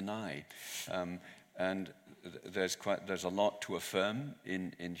what they deny. And there's a lot to affirm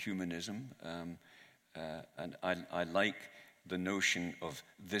in humanism. And I like the notion of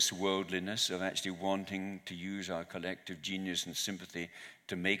this worldliness, of actually wanting to use our collective genius and sympathy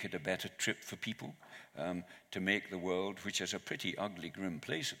to make it a better trip for people, to make the world, which is a pretty ugly, grim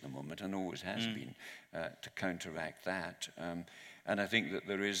place at the moment, and always has been, to counteract that. And I think that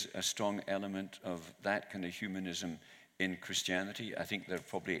there is a strong element of that kind of humanism in Christianity. I think there are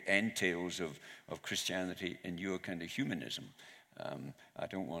probably entails of Christianity in your kind of humanism. I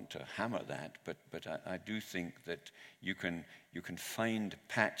don't want to hammer that, but I do think that you can find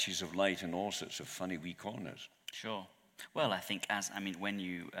patches of light in all sorts of funny wee corners. Sure. Well, I think when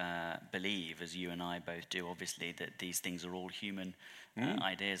you believe, as you and I both do, obviously, that these things are all human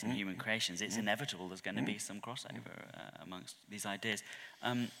ideas and human creations, it's inevitable there's going to be some crossover amongst these ideas.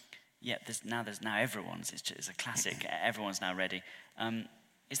 There's now everyone's. It's a classic. Everyone's now ready.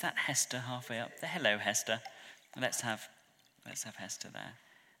 Is that Hester halfway up there? Hello, Hester. Let's have Hester there,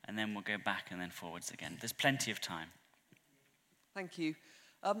 and then we'll go back and then forwards again. There's plenty of time. Thank you.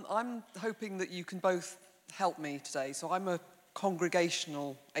 I'm hoping that you can both help me today. So I'm a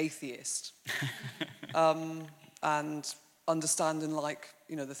congregational atheist, and understanding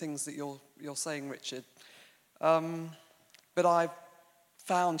the things that you're saying, Richard. But I've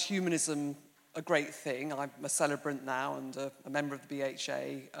found humanism a great thing. I'm a celebrant now and a member of the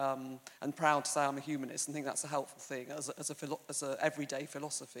BHA, and proud to say I'm a humanist and think that's a helpful thing as a everyday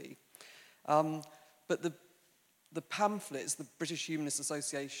philosophy. But the pamphlets, the British Humanist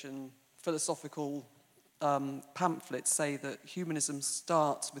Association philosophical pamphlets, say that humanism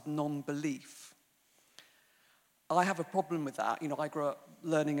starts with non-belief. I have a problem with that. I grew up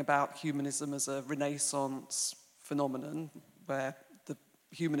learning about humanism as a Renaissance phenomenon where the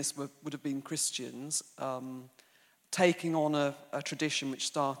humanists would have been Christians, taking on a tradition which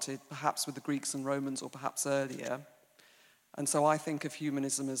started perhaps with the Greeks and Romans or perhaps earlier. And so I think of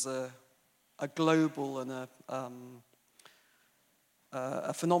humanism as a global and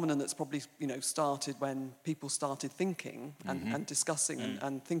a phenomenon that's probably started when people started thinking and discussing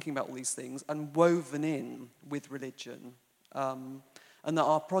and thinking about all these things and woven in with religion. And that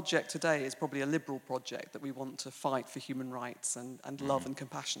our project today is probably a liberal project, that we want to fight for human rights and love and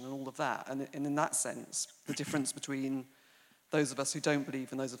compassion and all of that. And in that sense, the difference between those of us who don't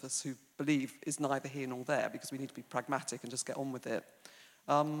believe and those of us who believe is neither here nor there, because we need to be pragmatic and just get on with it.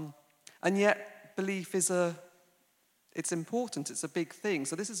 And yet, belief it's important, it's a big thing.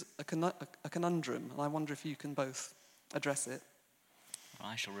 So this is a conundrum, and I wonder if you can both address it. Well,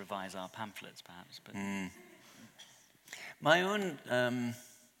 I shall revise our pamphlets, perhaps, but... My own,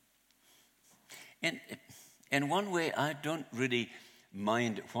 in one way, I don't really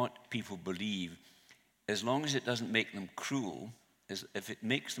mind what people believe, as long as it doesn't make them cruel, as if it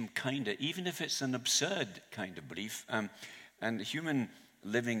makes them kinder, even if it's an absurd kind of belief. And the human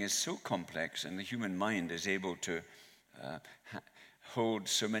living is so complex, and the human mind is able to hold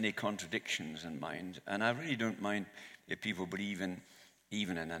so many contradictions in mind. And I really don't mind if people believe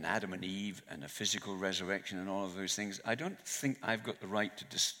even in an Adam and Eve and a physical resurrection and all of those things. I don't think I've got the right to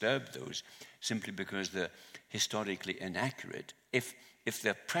disturb those simply because they're historically inaccurate. If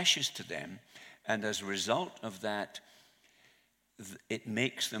they're precious to them, and as a result of that, it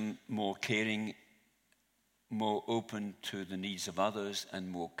makes them more caring, more open to the needs of others, and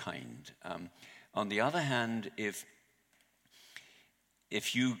more kind. On the other hand, if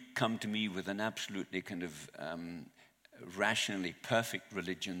you come to me with an absolutely kind of rationally perfect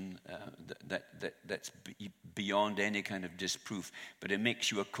religion that's beyond any kind of disproof, but it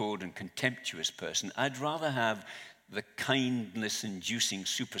makes you a cold and contemptuous person, I'd rather have the kindness-inducing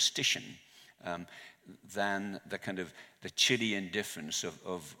superstition than the kind of the chilly indifference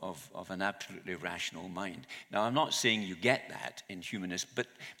of an absolutely rational mind. Now, I'm not saying you get that in humanists,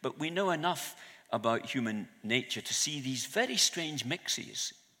 but we know enough about human nature to see these very strange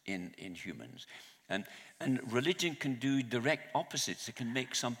mixes in humans. And religion can do direct opposites. It can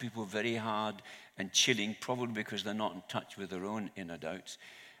make some people very hard and chilling, probably because they're not in touch with their own inner doubts.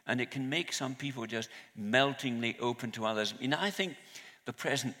 And it can make some people just meltingly open to others. I mean, I think the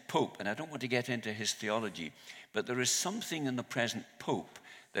present Pope, and I don't want to get into his theology, but there is something in the present Pope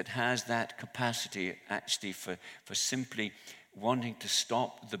that has that capacity actually for simply wanting to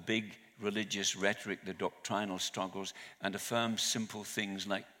stop the big religious rhetoric, the doctrinal struggles, and affirm simple things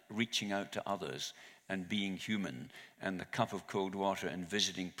like reaching out to others and being human, and the cup of cold water and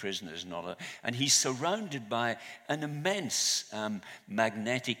visiting prisoners and all that. And he's surrounded by an immense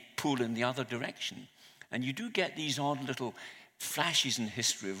magnetic pull in the other direction. And you do get these odd little flashes in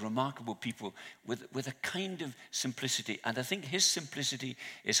history of remarkable people with a kind of simplicity. And I think his simplicity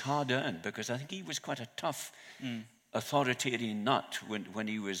is hard-earned, because I think he was quite a tough authoritarian nut when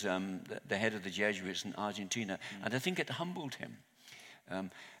he was the head of the Jesuits in Argentina. And I think it humbled him.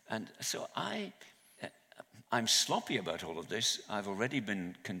 And so I'm sloppy about all of this. I've already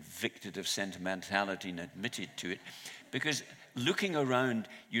been convicted of sentimentality and admitted to it, because looking around,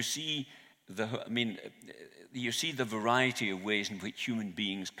 you see the variety of ways in which human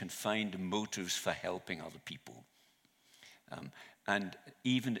beings can find motives for helping other people. And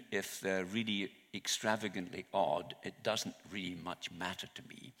even if they're really extravagantly odd, it doesn't really much matter to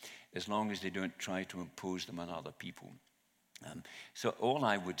me, as long as they don't try to impose them on other people. So all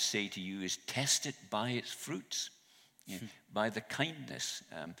I would say to you is test it by its fruits, by the kindness,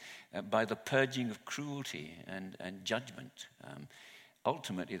 by the purging of cruelty and judgment.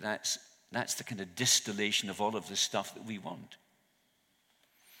 Ultimately, that's the kind of distillation of all of the stuff that we want.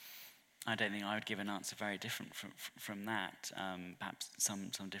 I don't think I would give an answer very different from that. Perhaps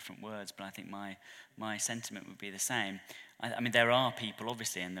some different words, but I think my sentiment would be the same. I mean, there are people,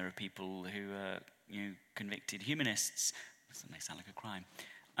 obviously, and there are people who are convicted humanists. Doesn't they sound like a crime?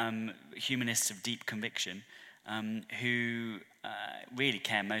 Humanists of deep conviction who really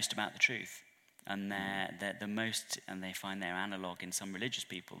care most about the truth, and they're the most, and they find their analogue in some religious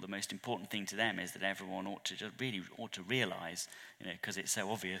people. The most important thing to them is that everyone ought to realise, because it's so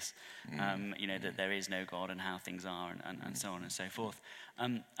obvious, that there is no God and how things are, and so on and so forth.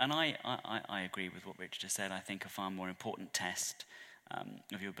 And I agree with what Richard has said. I think a far more important test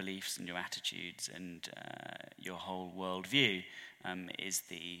of your beliefs and your attitudes and your whole worldview is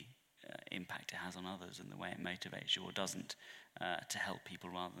the impact it has on others and the way it motivates you or doesn't, to help people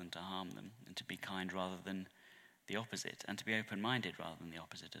rather than to harm them, and to be kind rather than the opposite, and to be open-minded rather than the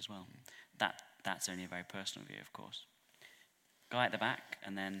opposite as well. That's only a very personal view, of course. Guy at the back,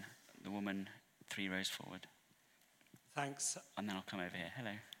 and then the woman 3 rows forward. Thanks. And then I'll come over here.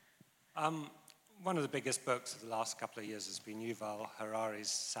 Hello. One of the biggest books of the last couple of years has been Yuval Harari's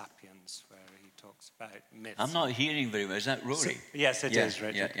 *Sapiens*, where he talks about myths. I'm not hearing very well. Is that Rory? Yes, it is,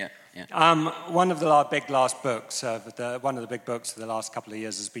 Richard. Yeah. One of the big books of the last couple of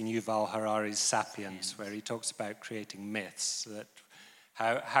years has been Yuval Harari's *Sapiens*, where he talks about creating myths, that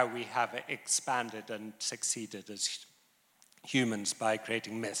how we have expanded and succeeded as humans by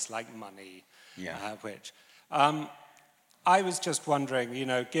creating myths like money, which. I was just wondering,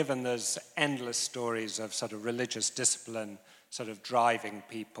 given there's endless stories of sort of religious discipline sort of driving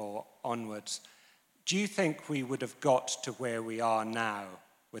people onwards, do you think we would have got to where we are now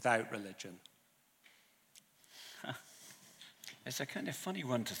without religion? It's a kind of funny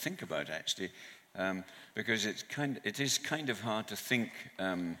one to think about, actually, because it is kind of hard to think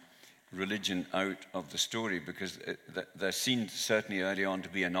religion out of the story, because there seemed certainly early on to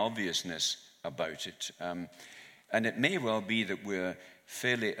be an obviousness about it. And it may well be that we're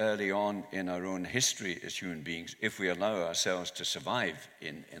fairly early on in our own history as human beings, if we allow ourselves to survive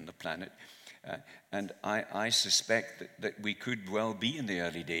in the planet. And I suspect that we could well be in the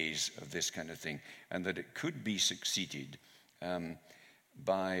early days of this kind of thing, and that it could be succeeded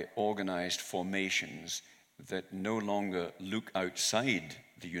by organized formations that no longer look outside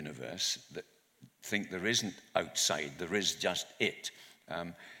the universe, that think there isn't outside, there is just it.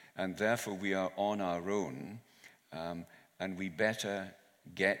 And therefore we are on our own. And we better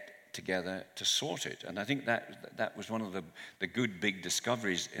get together to sort it. And I think that was one of the good big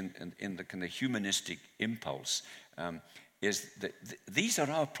discoveries in the kind of humanistic impulse, is that these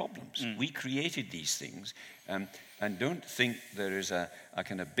are our problems. We created these things, and don't think there is a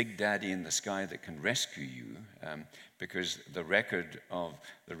kind of big daddy in the sky that can rescue you, because the record of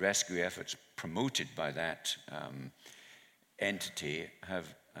the rescue efforts promoted by that entity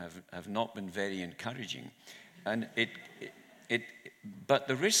have have not been very encouraging. And but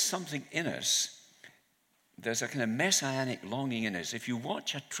there is something in us. There's a kind of messianic longing in us. If you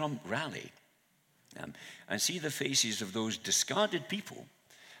watch a Trump rally and see the faces of those discarded people,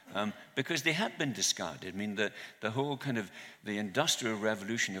 because they have been discarded. I mean, the whole kind of the industrial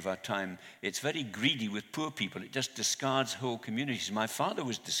revolution of our time, it's very greedy with poor people. It just discards whole communities. My father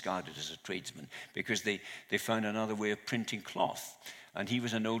was discarded as a tradesman because they found another way of printing cloth. And he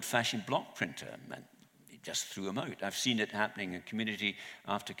was an old-fashioned block printer. And they just threw him out. I've seen it happening in community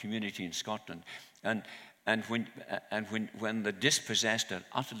after community in Scotland. And when the dispossessed are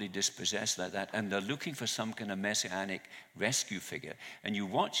utterly dispossessed like that, and they're looking for some kind of messianic rescue figure, and you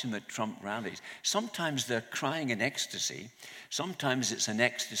watch them at Trump rallies, sometimes they're crying in ecstasy, sometimes it's an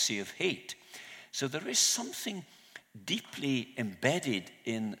ecstasy of hate. So there is something deeply embedded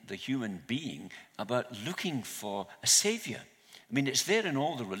in the human being about looking for a savior. I mean, it's there in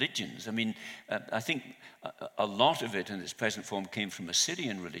all the religions. I mean, I think a lot of it in its present form came from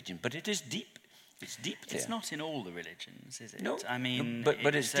Assyrian religion, but it is deep. It's deep there. It's not in all the religions, is it? No, I mean,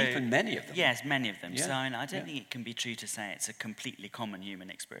 but it's deep in many of them. Yes, many of them. Yeah, So I don't think it can be true to say it's a completely common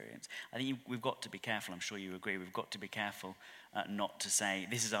human experience. I think we've got to be careful. I'm sure you agree. We've got to be careful not to say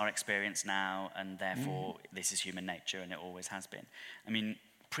this is our experience now, and therefore this is human nature, and it always has been. I mean,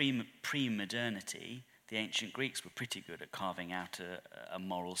 pre-modernity. The ancient Greeks were pretty good at carving out a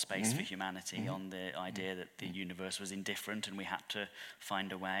moral space for humanity on the idea that the universe was indifferent and we had to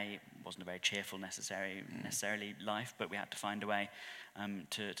find a way. It wasn't a very cheerful necessarily life, but we had to find a way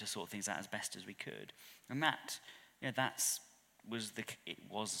to sort things out as best as we could. And that, it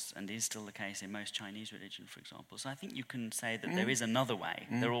was and is still the case in most Chinese religion, for example. So I think you can say that there is another way.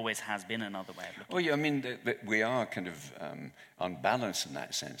 There always has been another way of looking. Well, yeah, I mean, we are kind of unbalanced in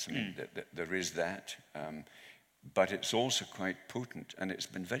that sense. I mean, there is that, but it's also quite potent, and it's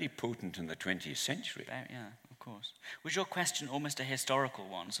been very potent in the 20th century. Yeah, of course. Was your question almost a historical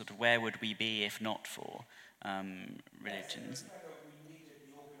one, sort of where would we be if not for religions?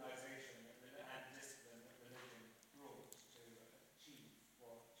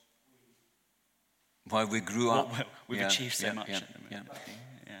 While we grew up, we've achieved so much at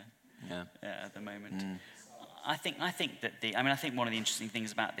the moment. I think that I think one of the interesting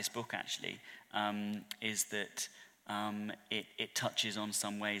things about this book actually is that it touches on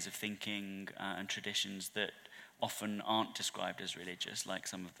some ways of thinking and traditions that often aren't described as religious, like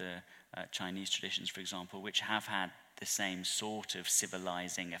some of the Chinese traditions, for example, which have had the same sort of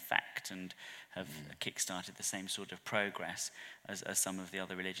civilizing effect and have kick-started the same sort of progress as some of the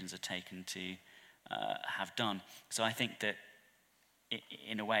other religions are taken to have done. So I think that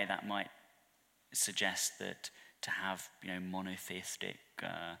in a way that might suggest that to have monotheistic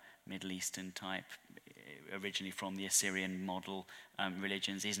Middle Eastern type, originally from the Assyrian model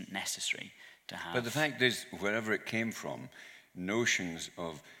religions, isn't necessary to have. But the fact is, wherever it came from, notions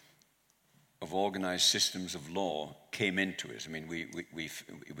of organized systems of law came into it. I mean, we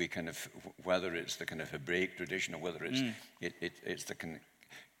kind of, whether it's the kind of Hebraic tradition or whether it's the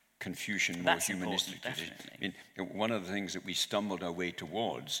Confucian, more humanistic tradition. I mean, one of the things that we stumbled our way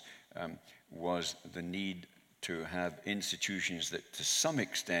towards was the need to have institutions that to some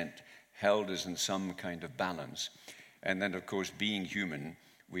extent held us in some kind of balance. And then, of course, being human,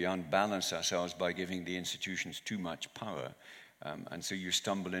 we unbalance ourselves by giving the institutions too much power. And so you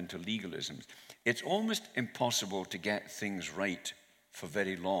stumble into legalisms. It's almost impossible to get things right for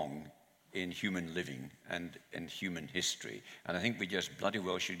very long in human living and in human history. And I think we just bloody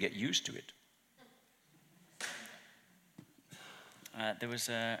well should get used to it. There was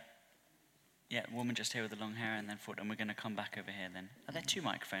a woman just here with the long hair, and we're going to come back over here then. Are there two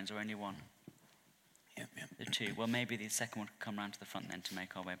microphones or only one? Yeah. There are two. Well, maybe the second one could come round to the front then to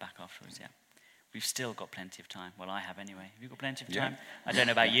make our way back afterwards, yeah. We've still got plenty of time. Well, I have anyway. Have you got plenty of time? I don't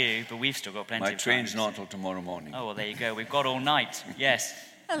know about you, but we've still got plenty of time. My train's not till tomorrow morning. Oh, well, there you go. We've got all night. Yes.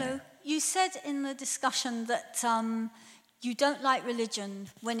 Hello. You said in the discussion that you don't like religion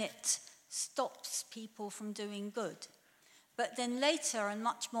when it stops people from doing good. But then later and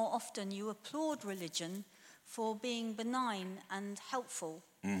much more often you applaud religion for being benign and helpful.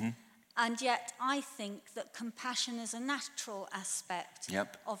 Mm-hmm. And yet I think that compassion is a natural aspect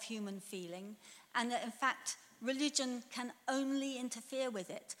of human feeling, and that in fact religion can only interfere with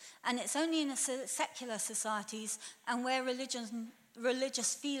it. And it's only in secular societies and where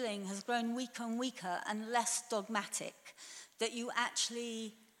religious feeling has grown weaker and weaker and less dogmatic that you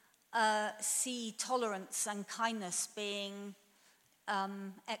actually see tolerance and kindness being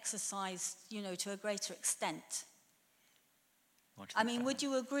exercised, to a greater extent. I mean, would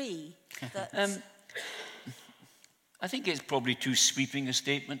you agree that... I think it's probably too sweeping a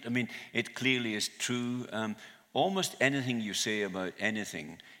statement. I mean, it clearly is true. Almost anything you say about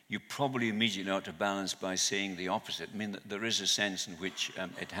anything, you probably immediately ought to balance by saying the opposite. I mean, there is a sense in which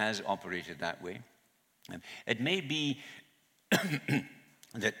it has operated that way. It may be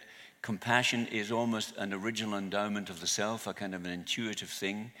that compassion is almost an original endowment of the self, a kind of an intuitive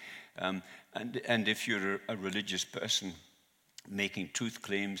thing. And if you're a religious person making truth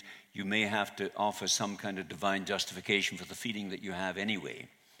claims, you may have to offer some kind of divine justification for the feeling that you have anyway.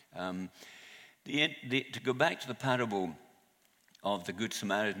 To go back to the parable of the Good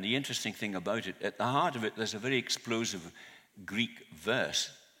Samaritan, the interesting thing about it, at the heart of it, there's a very explosive Greek verb,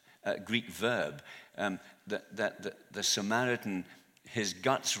 that the Samaritan, his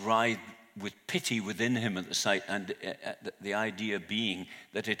guts writhe with pity within him at the sight, and the idea being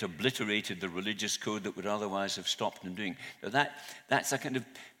that it obliterated the religious code that would otherwise have stopped him doing. That's a kind of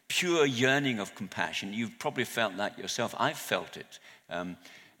pure yearning of compassion. You've probably felt that yourself. I've felt it.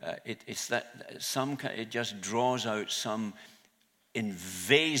 It's that it just draws out some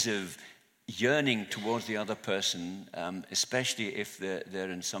invasive yearning towards the other person, especially if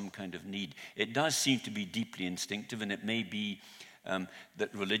they're in some kind of need. It does seem to be deeply instinctive, and it may be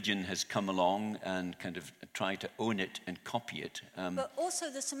that religion has come along and kind of tried to own it and copy it. But also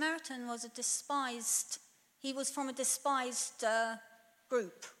the Samaritan was he was from a despised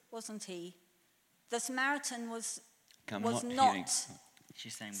group, wasn't he? The Samaritan was not...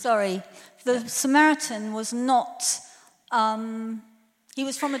 Sorry, the Samaritan was not... he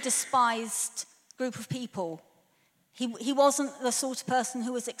was from a despised group of people. He wasn't the sort of person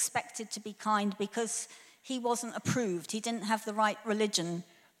who was expected to be kind because he wasn't approved. He didn't have the right religion.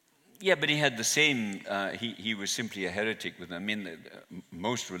 Yeah, but he had the same, he was simply a heretic with them. I mean,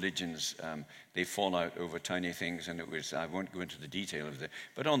 most religions, they fall out over tiny things, and I won't go into the detail of that,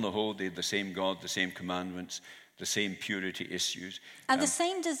 but on the whole, they had the same God, the same commandments, the same purity issues. And the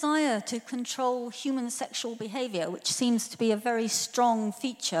same desire to control human sexual behavior, which seems to be a very strong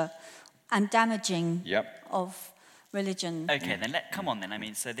feature and damaging of religion. Okay, then come on then. I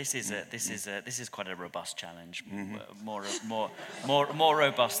mean, so this is quite a robust challenge, more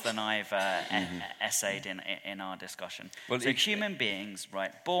robust than I've essayed in our discussion. Well, so human beings,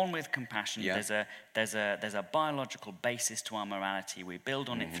 right, born with compassion. Yeah. There's a biological basis to our morality. We build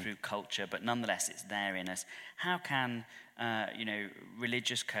on it through culture, but nonetheless, it's there in us. How can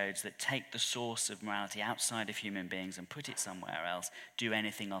religious codes that take the source of morality outside of human beings and put it somewhere else do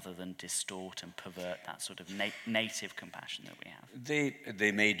anything other than distort and pervert that sort of native compassion that we have?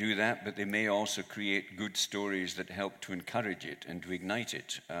 They may do that, but they may also create good stories that help to encourage it and to ignite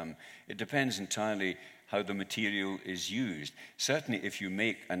it. It depends entirely how the material is used. Certainly, if you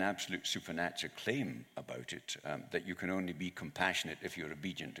make an absolute supernatural claim about it, that you can only be compassionate if you're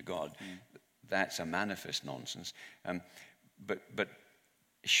obedient to God, that's a manifest nonsense. But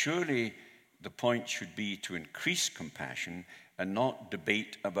surely the point should be to increase compassion and not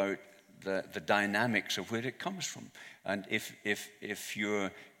debate about the dynamics of where it comes from. And if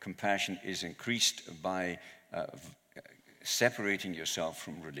your compassion is increased by separating yourself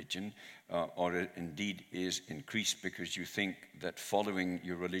from religion, or it indeed is increased because you think that following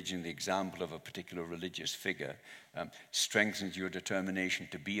your religion, the example of a particular religious figure, strengthens your determination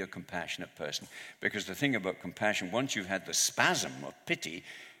to be a compassionate person. Because the thing about compassion, once you've had the spasm of pity,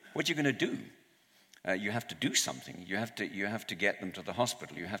 what are you going to do? You have to do something. You have to get them to the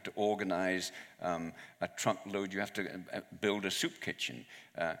hospital. You have to organize a truckload. You have to build a soup kitchen.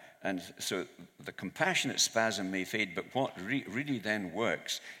 And so the compassionate spasm may fade, but what really then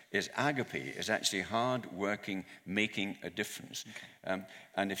works is agape, is actually hard-working, making a difference. Okay.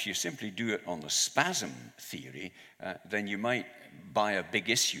 And if you simply do it on the spasm theory, then you might buy a big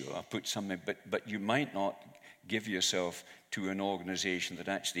issue or put something, but you might not give yourself to an organization that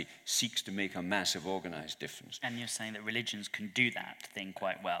actually seeks to make a massive organized difference. And you're saying that religions can do that thing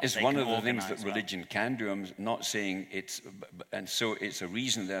quite well. It's one of the things that religion can do. I'm not saying it's, and so it's a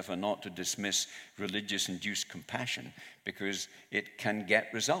reason, therefore, not to dismiss religious-induced compassion, because it can get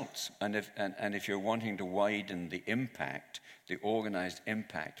results. And if you're wanting to widen the impact, the organized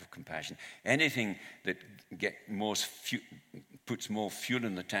impact of compassion, anything that puts more fuel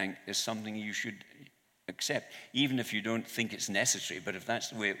in the tank is something you should accept, even if you don't think it's necessary, but if that's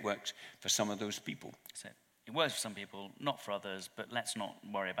the way it works for some of those people. So it works for some people, not for others, but let's not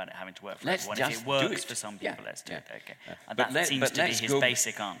worry about it having to work for everyone. If it works for some people, let's do it. Okay. That seems to be his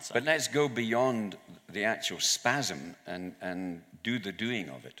basic answer. But let's go beyond the actual spasm and do the doing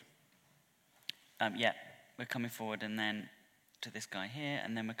of it. We're coming forward and then to this guy here,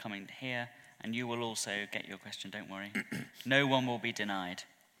 and then we're coming here, and you will also get your question, don't worry. No one will be denied.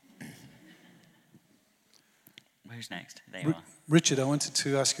 Who's next? There you are. Richard, I wanted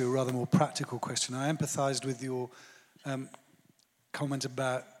to ask you a rather more practical question. I empathized with your comment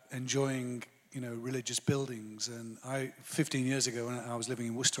about enjoying, religious buildings. And 15 years ago, when I was living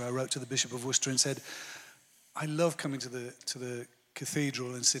in Worcester, I wrote to the Bishop of Worcester and said, I love coming to the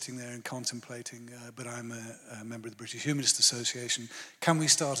cathedral and sitting there and contemplating, but I'm a member of the British Humanist Association. Can we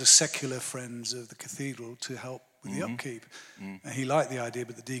start a secular Friends of the Cathedral to help with the upkeep? And he liked the idea,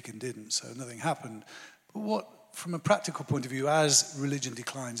 but the deacon didn't, so nothing happened. But from a practical point of view, as religion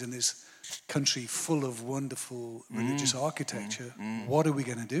declines in this country full of wonderful religious architecture, what are we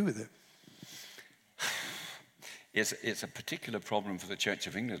going to do with it? It's a particular problem for the Church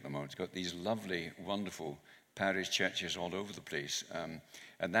of England at the moment. It's got these lovely, wonderful parish churches all over the place.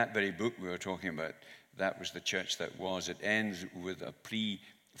 And that very book we were talking about, that was the church that was. It ends with a plea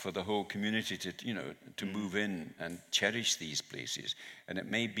for the whole community to move in and cherish these places. And it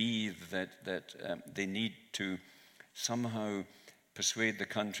may be that they need to somehow persuade the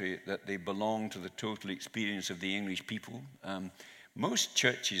country that they belong to the total experience of the English people. Most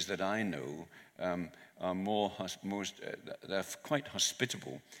churches that I know are they're quite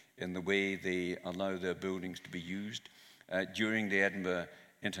hospitable in the way they allow their buildings to be used. During the Edinburgh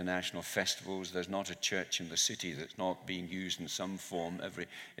International Festivals, there's not a church in the city that's not being used in some form.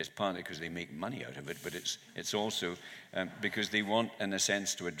 It's partly because they make money out of it, but it's also because they want, in a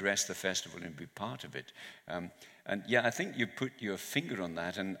sense, to address the festival and be part of it. And yeah, I think you put your finger on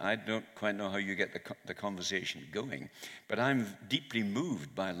that, and I don't quite know how you get the conversation going, but I'm deeply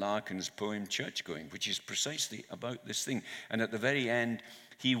moved by Larkin's poem Churchgoing, which is precisely about this thing. And at the very end,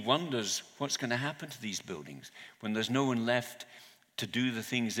 he wonders what's going to happen to these buildings when there's no one left to do the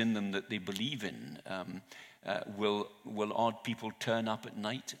things in them that they believe in. Will odd people turn up at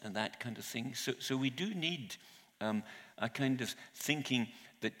night and that kind of thing? So we do need a kind of thinking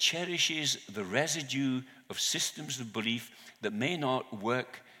that cherishes the residue of systems of belief that may not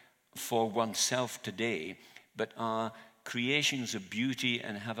work for oneself today, but are creations of beauty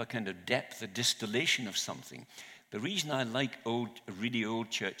and have a kind of depth, a distillation of something. The reason I like really old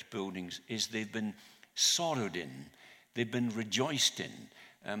church buildings is they've been sorrowed in, they've been rejoiced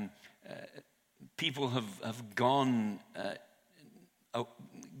in. People have gone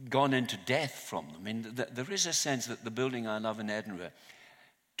into death from them. I mean, there is a sense that the building I love in Edinburgh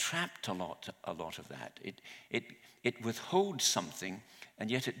trapped a lot of that. It withholds something,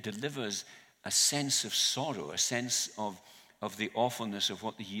 and yet it delivers a sense of sorrow, a sense of the awfulness of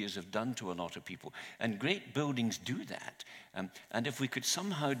what the years have done to a lot of people. And great buildings do that. And if we could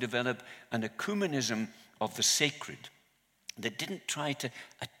somehow develop an ecumenism of the sacred that didn't try to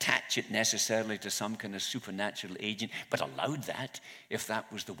attach it necessarily to some kind of supernatural agent, but allowed that, if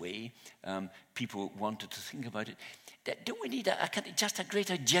that was the way people wanted to think about it. Don't we need just a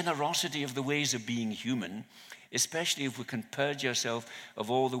greater generosity of the ways of being human, especially if we can purge ourselves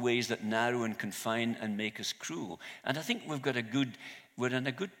of all the ways that narrow and confine and make us cruel? And I think we're in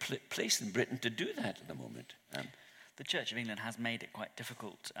a good place in Britain to do that at the moment. The Church of England has made it quite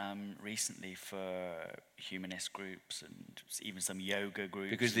difficult recently for humanist groups and even some yoga groups.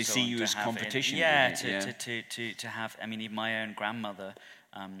 Because they see you as competition. To have, I mean, even my own grandmother,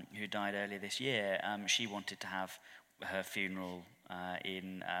 who died earlier this year, she wanted to have her funeral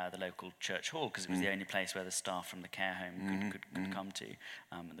in the local church hall because it was the only place where the staff from the care home could come to.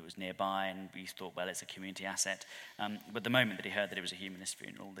 That was nearby, and we thought, well, it's a community asset. But the moment that he heard that it was a humanist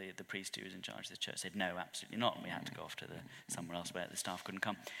funeral, the priest who was in charge of the church said, no, absolutely not, and we had to go off to somewhere else where the staff couldn't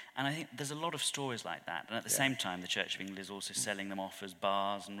come. And I think there's a lot of stories like that. And at the same time, the Church of England is also selling them off as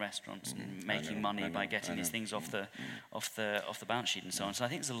bars and restaurants and making money by getting these things off the balance sheet and so on. So I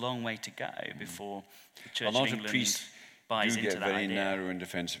think there's a long way to go before the Church of England buys into that idea. Do get very narrow and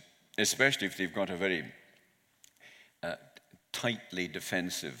defensive, especially if they've got a very tightly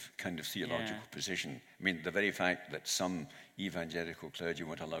defensive kind of theological position. I mean, the very fact that some evangelical clergy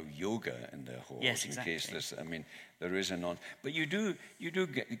won't allow yoga in their halls in case there's, I mean, there is a non. But you do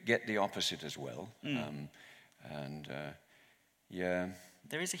get the opposite as well.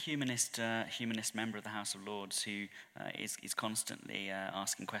 There is a humanist member of the House of Lords who is constantly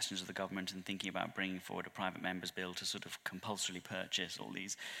asking questions of the government and thinking about bringing forward a private member's bill to sort of compulsorily purchase all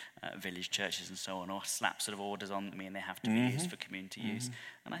these village churches and so on, or slap sort of orders on them and they have to be used for community use.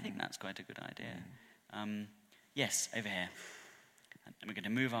 And I think that's quite a good idea. Yes, over here. And we're going to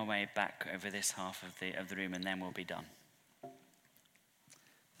move our way back over this half of the room and then we'll be done.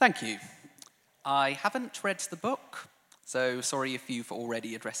 Thank you. I haven't read the book, so sorry if you've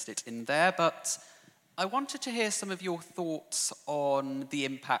already addressed it in there, but I wanted to hear some of your thoughts on the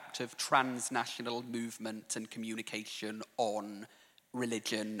impact of transnational movement and communication on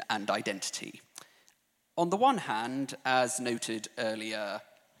religion and identity. on the one hand, as noted earlier,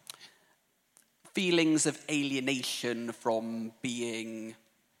 feelings of alienation from being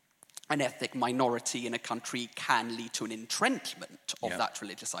an ethnic minority in a country can lead to an entrenchment of that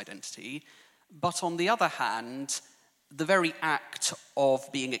religious identity. But on the other hand, the very act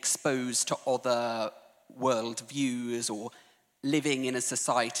of being exposed to other worldviews or living in a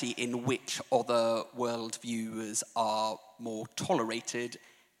society in which other worldviews are more tolerated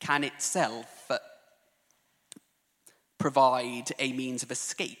can itself provide a means of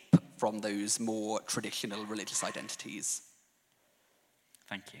escape from those more traditional religious identities.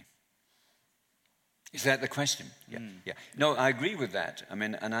 Thank you. Is that the question? Yeah. No, I agree with that. I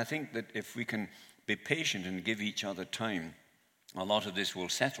mean, and I think that if we can be patient and give each other time, a lot of this will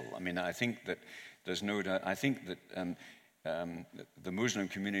settle. I mean, I think that there's no doubt. I think that the Muslim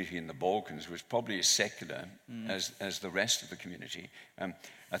community in the Balkans was probably as secular as the rest of the community.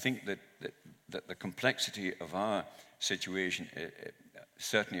 I think that the complexity of our situation,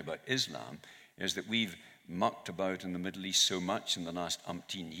 certainly about Islam, is that we've mucked about in the Middle East so much in the last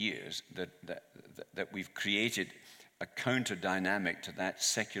umpteen years that we've created a counter dynamic to that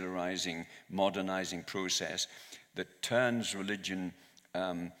secularizing, modernizing process that turns religion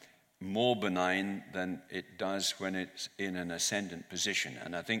more benign than it does when it's in an ascendant position.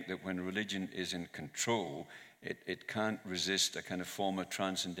 And I think that when religion is in control, it can't resist a kind of form of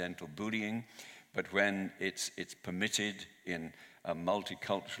transcendental bullying. But when it's permitted in a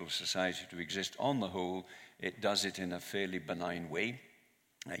multicultural society to exist on the whole, it does it in a fairly benign way.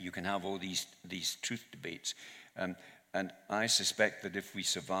 You can have all these truth debates. And I suspect that if we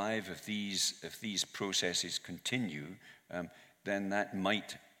survive, if these processes continue, then that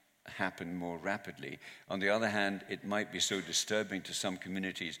might happen more rapidly. On the other hand, it might be so disturbing to some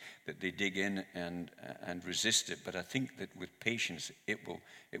communities that they dig in and resist it. But I think that with patience, it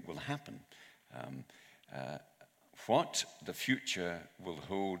will happen. What the future will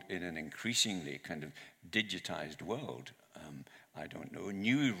hold in an increasingly kind of digitized world, I don't know.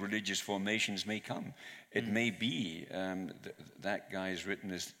 New religious formations may come. It may be that guy's written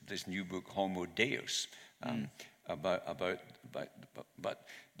this new book, Homo Deus, about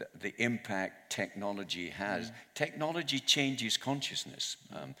the impact technology has. Technology changes consciousness.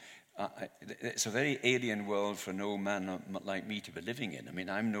 It's a very alien world for an old man like me to be living in. I mean,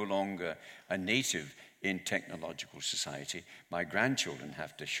 I'm no longer a native in technological society. My grandchildren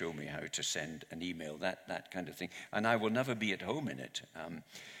have to show me how to send an email, that kind of thing. And I will never be at home in it.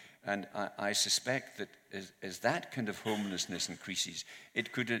 And I suspect that as that kind of homelessness increases,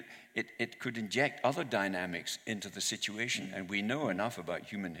 it could inject other dynamics into the situation. And we know enough about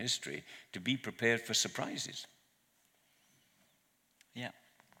human history to be prepared for surprises. Yeah.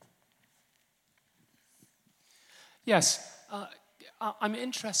 Yes, I'm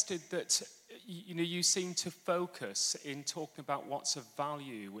interested that you seem to focus in talking about what's of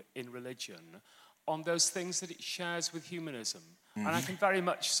value in religion on those things that it shares with humanism. And I can very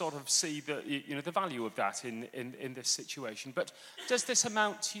much sort of see the value of that in this situation. But does this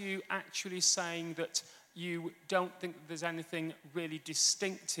amount to you actually saying that you don't think that there's anything really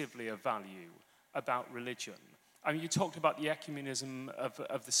distinctively of value about religion? I mean, you talked about the ecumenism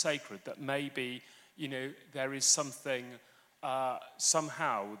of the sacred, that maybe, there is something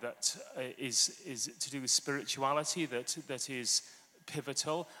somehow that is to do with spirituality that is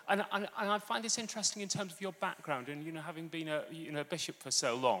pivotal. And I find this interesting in terms of your background and, having been a bishop for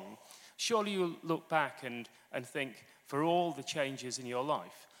so long. Surely you'll look back and think, for all the changes in your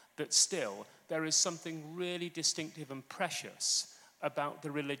life, that still there is something really distinctive and precious about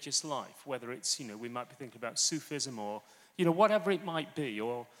the religious life, whether it's, we might be thinking about Sufism or, whatever it might be,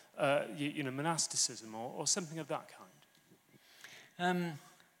 or, monasticism or something of that kind.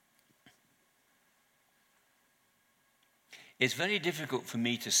 It's very difficult for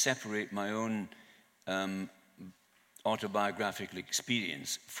me to separate my own autobiographical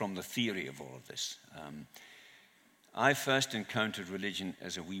experience from the theory of all of this. I first encountered religion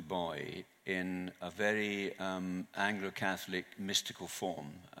as a wee boy in a very Anglo-Catholic mystical form.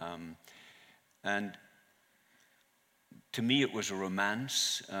 And to me it was a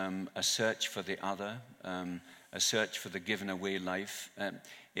romance, a search for the other, a search for the given away life.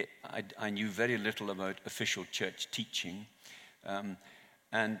 I knew very little about official church teaching.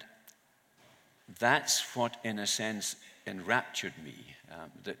 And that's what, in a sense, enraptured me.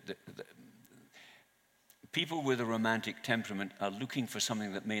 People with a romantic temperament are looking for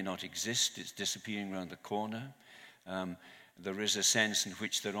something that may not exist. It's disappearing around the corner. There is a sense in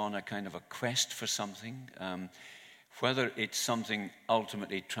which they're on a kind of a quest for something. Whether it's something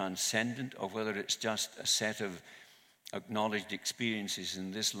ultimately transcendent or whether it's just a set of acknowledged experiences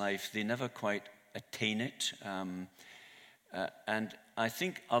in this life, they never quite attain it. And I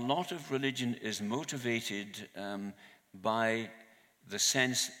think a lot of religion is motivated by the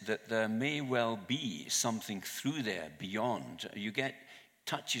sense that there may well be something through there beyond. You get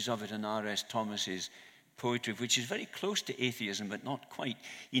touches of it in R.S. Thomas's poetry, which is very close to atheism, but not quite.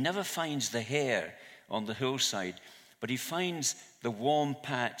 He never finds the hare on the hillside, but he finds the warm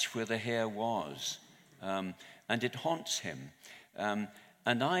patch where the hare was, and it haunts him.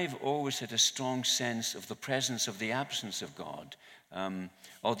 And I've always had a strong sense of the presence of the absence of God,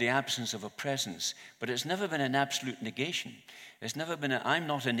 or the absence of a presence, but it's never been an absolute negation. It's never been I'm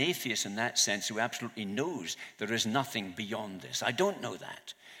not an atheist in that sense who absolutely knows there is nothing beyond this. I don't know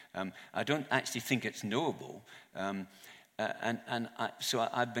that. I don't actually think it's knowable. So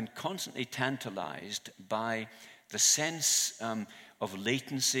I've been constantly tantalized by the sense of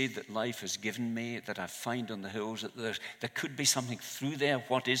latency that life has given me, that I find on the hills, that there could be something through there.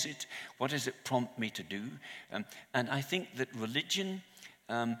 What is it? What does it prompt me to do? And I think that religion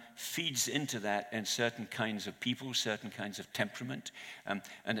feeds into that in certain kinds of people, certain kinds of temperament.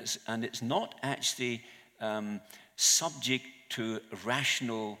 And it's not actually subject to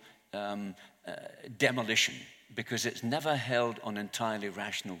rational demolition, because it's never held on entirely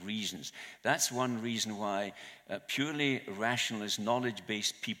rational reasons. That's one reason why purely rationalist,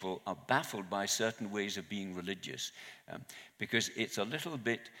 knowledge-based people are baffled by certain ways of being religious, because it's a little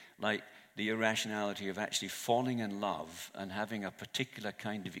bit like the irrationality of actually falling in love and having a particular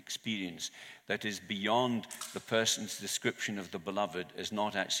kind of experience that is beyond the person's description of the beloved, is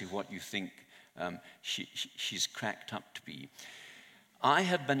not actually what you think she's cracked up to be. I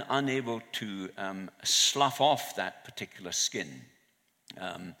have been unable to slough off that particular skin.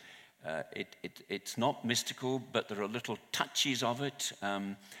 It's not mystical, but there are little touches of it,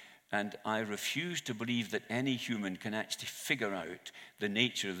 and I refuse to believe that any human can actually figure out the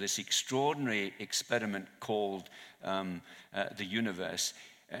nature of this extraordinary experiment called the universe.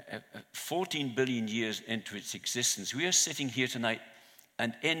 14 billion years into its existence, we are sitting here tonight,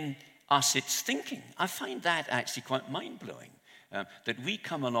 and in us it's thinking. I find that actually quite mind-blowing. That we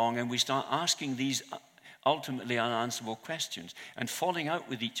come along and we start asking these ultimately unanswerable questions and falling out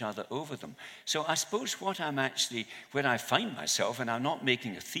with each other over them. So I suppose where I find myself, and I'm not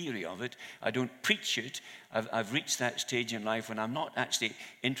making a theory of it, I don't preach it, I've reached that stage in life when I'm not actually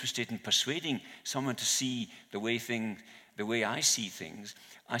interested in persuading someone to see the way I see things.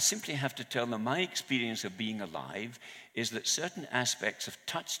 I simply have to tell them my experience of being alive is that certain aspects have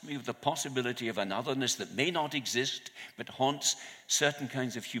touched me with the possibility of an otherness that may not exist, but haunts certain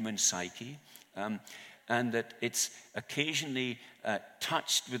kinds of human psyche, and that it's occasionally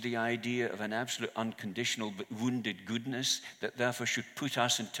touched with the idea of an absolute unconditional but wounded goodness that therefore should put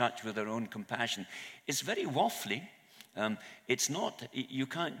us in touch with our own compassion. It's very waffly. It's not, you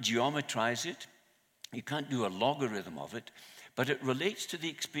can't geometrize it. You can't do a logarithm of it, but it relates to the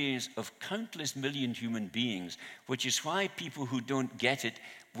experience of countless million human beings, which is why people who don't get it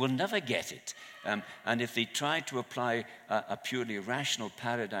will never get it. And if they try to apply a purely rational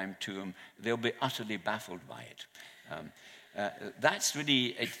paradigm to them, they'll be utterly baffled by it. That's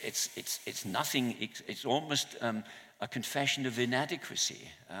really, it's nothing, it's almost a confession of inadequacy.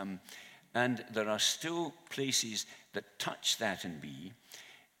 And there are still places that touch that in me.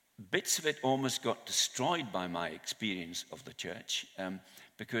 Bits of it almost got destroyed by my experience of the church,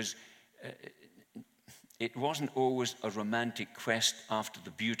 because it wasn't always a romantic quest after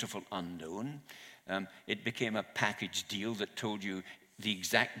the beautiful unknown. It became a package deal that told you the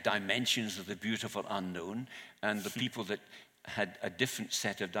exact dimensions of the beautiful unknown, and the people that had a different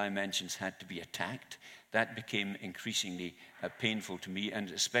set of dimensions had to be attacked. That became increasingly painful to me, and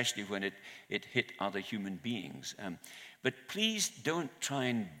especially when it hit other human beings. But please don't try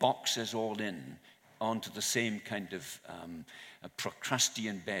and box us all in onto the same kind of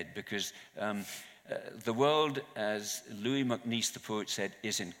Procrustean bed, because the world, as Louis MacNeice, the poet, said,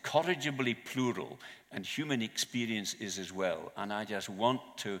 is incorrigibly plural, and human experience is as well. And I just want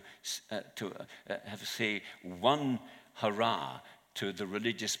to say one hurrah to the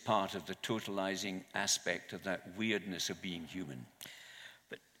religious part of the totalizing aspect of that weirdness of being human.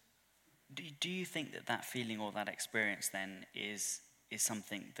 But do you think that feeling or that experience then is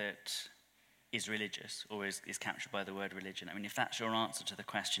something that is religious, or is captured by the word religion? I mean, if that's your answer to the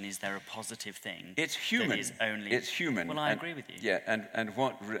question, is there a positive thing? It's human. That is only... It's human. Well, I agree with you. Yeah,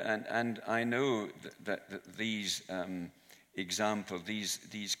 and I know that these examples,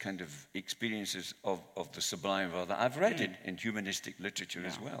 these kind of experiences of the sublime, I've read it in humanistic literature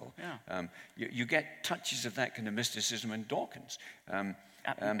as well. Yeah. You get touches of that kind of mysticism in Dawkins.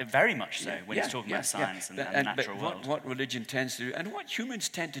 Very much so, when he's talking about science and the natural but world. What religion tends to do, and what humans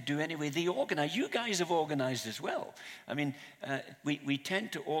tend to do anyway, they organize. You guys have organized as well. I mean, we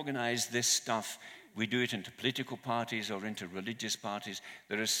tend to organize this stuff. We do it into political parties or into religious parties.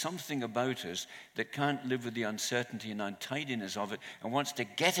 There is something about us that can't live with the uncertainty and untidiness of it and wants to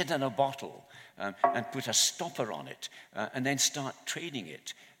get it in a bottle and put a stopper on it and then start trading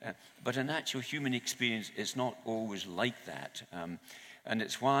it. But an actual human experience is not always like that. And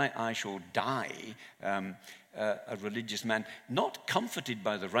it's why I shall die a religious man, not comforted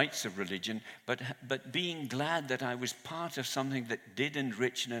by the rights of religion, but being glad that I was part of something that did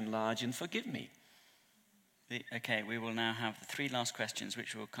enrich and enlarge and forgive me. Okay, we will now have the 3 last questions,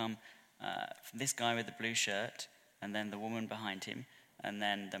 which will come from this guy with the blue shirt, and then the woman behind him, and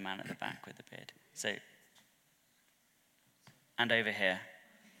then the man at the back with the beard. So, and over here.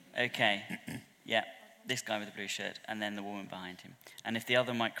 Okay, yeah, this guy with the blue shirt, and then the woman behind him. And if the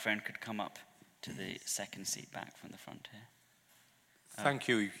other microphone could come up to the second seat back from the front here. Thank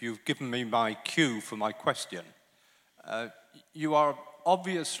you. You've given me my cue for my question. You are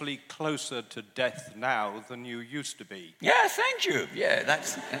obviously closer to death now than you used to be. Yeah, thank you. Yeah,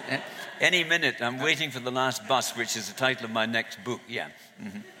 that's any minute. I'm waiting for the last bus, which is the title of my next book. Yeah.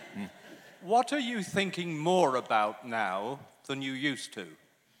 Mm-hmm. What are you thinking more about now than you used to?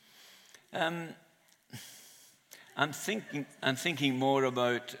 I'm thinking more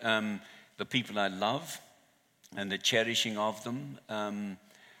about the people I love and the cherishing of them.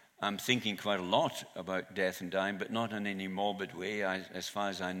 I'm thinking quite a lot about death and dying, but not in any morbid way. As far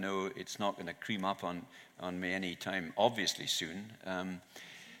as I know, it's not going to cream up on me any time, obviously soon.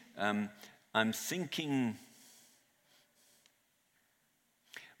 I'm thinking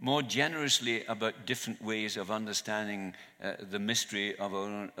more generously about different ways of understanding the mystery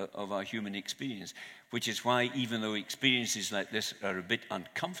of our human experience, which is why, even though experiences like this are a bit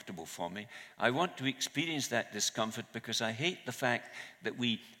uncomfortable for me, I want to experience that discomfort because I hate the fact that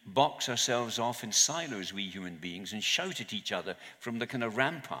we box ourselves off in silos, we human beings, and shout at each other from the kind of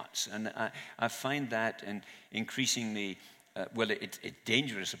ramparts. And I find that increasingly, it's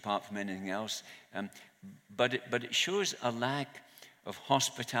dangerous apart from anything else, but it shows a lack of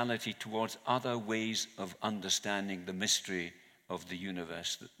hospitality towards other ways of understanding the mystery of the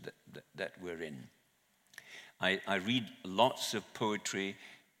universe that we're in. I read lots of poetry,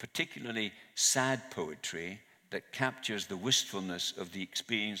 particularly sad poetry, that captures the wistfulness of the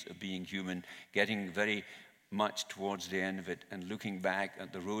experience of being human, getting very much towards the end of it and looking back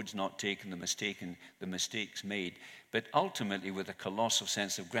at the roads not taken, the mistakes made, but ultimately with a colossal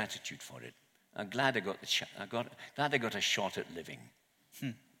sense of gratitude for it. I'm glad I got a shot at living.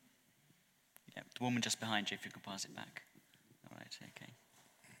 Yeah, the woman just behind you, if you could pass it back. All right, okay.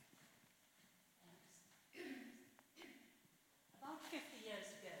 About 50 years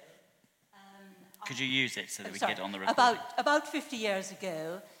ago... could you use it so that we get on the recording? About 50 years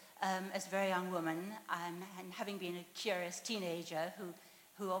ago, as a very young woman, and having been a curious teenager who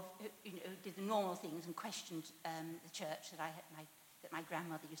did the normal things and questioned the church that my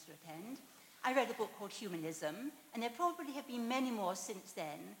grandmother used to attend, I read a book called Humanism, and there probably have been many more since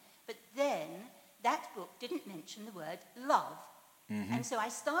then, but then that book didn't mention the word love. Mm-hmm. And so I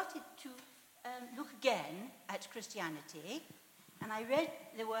started to look again at Christianity, and I read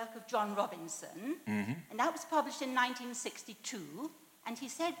the work of John Robinson, mm-hmm. and that was published in 1962, and he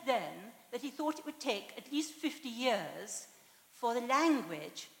said then that he thought it would take at least 50 years for the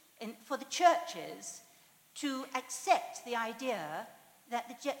language, for the churches to accept the idea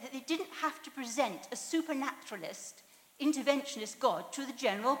that they didn't have to present a supernaturalist, interventionist God to the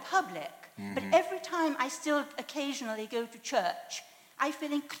general public. Mm-hmm. But every time I still occasionally go to church, I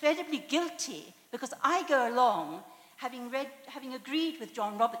feel incredibly guilty because I go along, having agreed with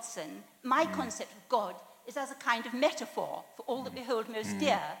John Robertson, my concept of God is as a kind of metaphor for all that we hold most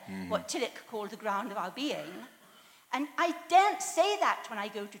dear, what Tillich called the ground of our being. And I daren't say that when I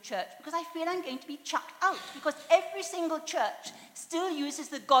go to church because I feel I'm going to be chucked out because every single church still uses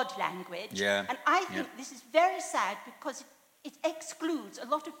the God language. Yeah. And I think this is very sad because it excludes a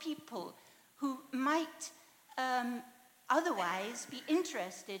lot of people who might otherwise be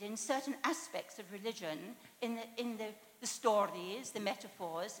interested in certain aspects of religion, in the stories, the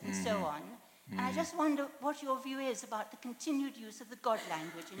metaphors, and so on. And I just wonder what your view is about the continued use of the God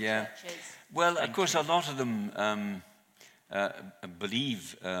language in churches. Well, of course, a lot of them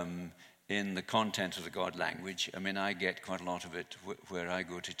believe in the content of the God language. I mean, I get quite a lot of it where I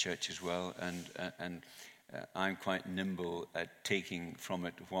go to church as well, and I'm quite nimble at taking from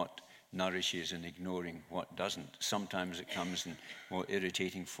it what nourishes and ignoring what doesn't. Sometimes it comes in more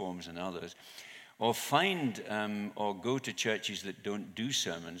irritating forms than others. or find or go to churches that don't do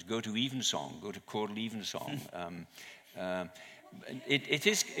sermons. Go to Evensong. Go to Choral Evensong. It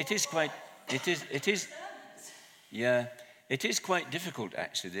is quite difficult,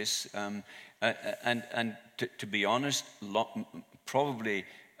 actually. This and to be honest, probably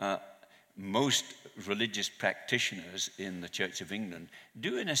most religious practitioners in the Church of England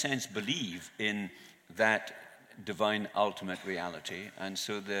do, in a sense, believe in that divine ultimate reality, and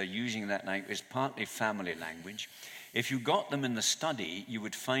so they're using that language. It's partly family language. If you got them in the study, you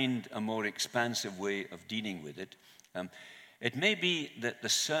would find a more expansive way of dealing with it. It may be that the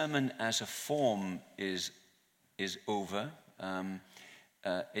sermon as a form is over.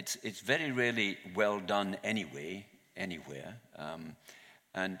 It's very rarely well done anyway, anywhere,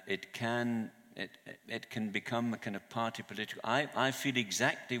 and it can become a kind of party political. I feel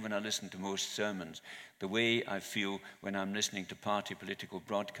exactly when I listen to most sermons the way I feel when I'm listening to party political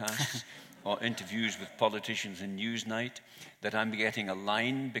broadcasts or interviews with politicians in Newsnight, that I'm getting a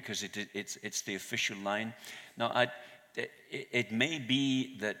line because it's the official line. Now, it may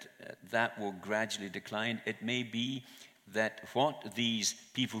be that will gradually decline. It may be that what these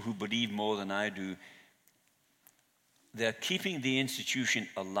people who believe more than I do, they're keeping the institution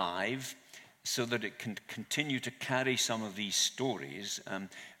alive so that it can continue to carry some of these stories,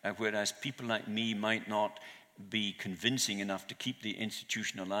 whereas people like me might not be convincing enough to keep the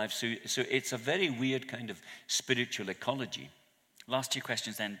institution alive. So it's a very weird kind of spiritual ecology. Last two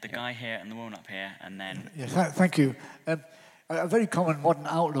questions then. The guy here and the woman up here, and then... Yes, thank you. A very common modern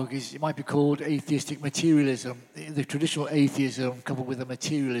outlook is, it might be called atheistic materialism. The traditional atheism coupled with the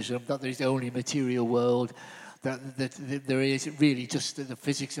materialism, that there is only a material world, that there is really just the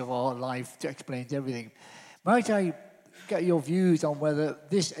physics of our life that explains everything. Might I get your views on whether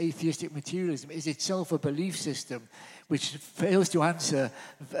this atheistic materialism is itself a belief system which fails to answer,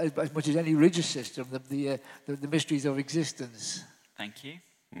 as much as any religious system, the mysteries of existence? Thank you.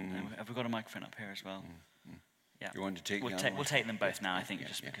 Have we got a microphone up here as well? Yeah. You want to take we'll take them both now, I think,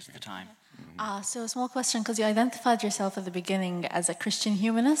 just because of the time. So a small question, because you identified yourself at the beginning as a Christian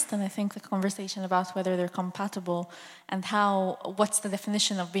humanist, and I think the conversation about whether they're compatible and what's the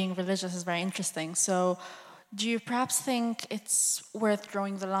definition of being religious is very interesting. So do you perhaps think it's worth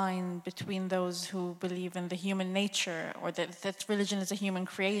drawing the line between those who believe in the human nature, or that religion is a human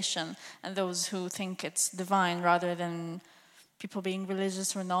creation, and those who think it's divine, rather than people being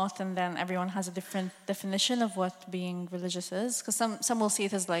religious or not, and then everyone has a different definition of what being religious is? Because some will see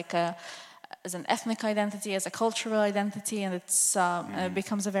it as as an ethnic identity, as a cultural identity, and it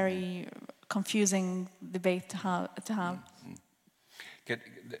becomes a very confusing debate to have.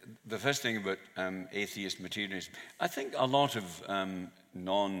 The first thing about atheist materialism, I think a lot of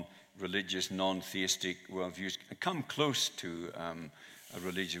non-religious, non-theistic worldviews come close to a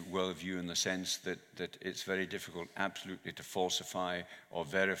religious worldview, in the sense that it's very difficult absolutely to falsify or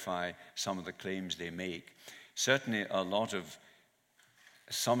verify some of the claims they make. Certainly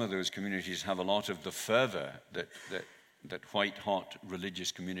some of those communities have a lot of the fervor that white-hot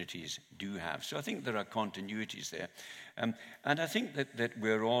religious communities do have. So I think there are continuities there. And I think that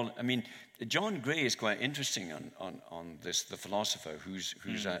we're all... I mean, John Gray is quite interesting on this, the philosopher who's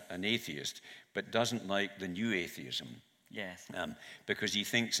an atheist, but doesn't like the new atheism. Yes. Because he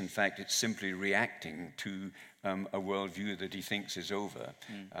thinks, in fact, it's simply reacting to a worldview that he thinks is over.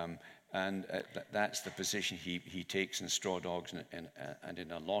 And that's the position he takes in Straw Dogs and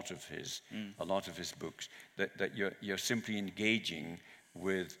in a lot of his books, that you're simply engaging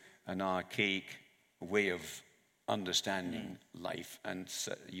with an archaic way of understanding life, and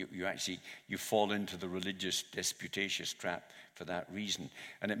so you fall into the religious disputatious trap for that reason.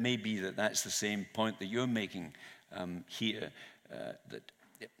 And it may be that that's the same point that you're making here. That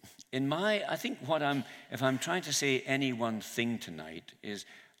I think if I'm trying to say any one thing tonight, is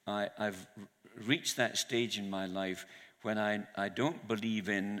I've reached that stage in my life when I don't believe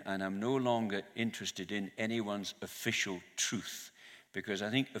in, and I'm no longer interested in, anyone's official truth, because I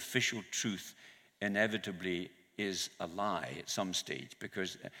think official truth inevitably is a lie at some stage,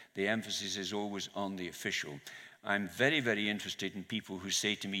 because the emphasis is always on the official. I'm very, very interested in people who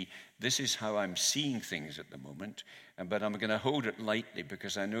say to me, this is how I'm seeing things at the moment, but I'm going to hold it lightly,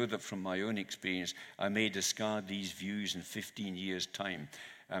 because I know that from my own experience, I may discard these views in 15 years' time.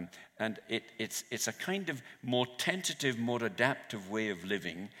 And it's a kind of more tentative, more adaptive way of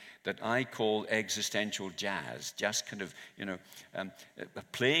living that I call existential jazz. Just kind of,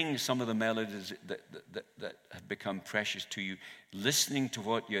 playing some of the melodies that have become precious to you, listening to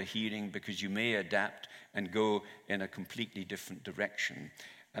what you're hearing, because you may adapt and go in a completely different direction.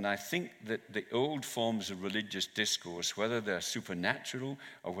 And I think that the old forms of religious discourse, whether they're supernatural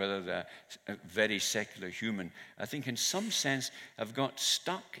or whether they're very secular human, I think in some sense have got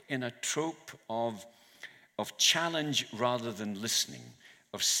stuck in a trope of challenge rather than listening,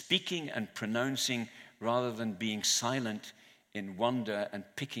 of speaking and pronouncing rather than being silent in wonder and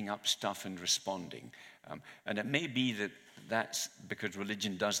picking up stuff and responding. And it may be that that's because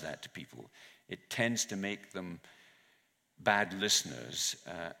religion does that to people. It tends to make them bad listeners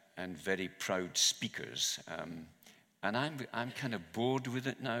and very proud speakers. And I'm kind of bored with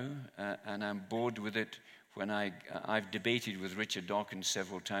it now, and I'm bored with it when I've debated with Richard Dawkins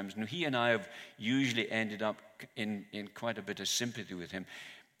several times, and he and I have usually ended up in quite a bit of sympathy with him.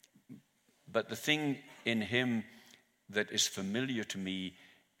 But the thing in him that is familiar to me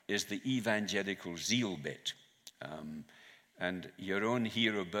is the evangelical zeal bit. And your own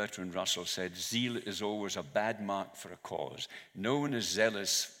hero, Bertrand Russell, said, zeal is always a bad mark for a cause. No one is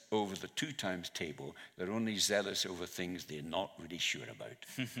zealous over the 2 times table. They're only zealous over things they're not really sure about.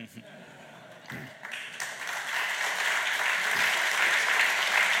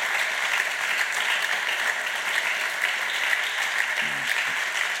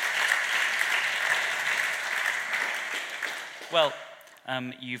 Well,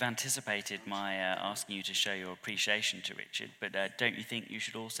 you've anticipated my asking you to show your appreciation to Richard, but don't you think you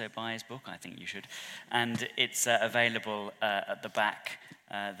should also buy his book? I think you should. And it's available at the back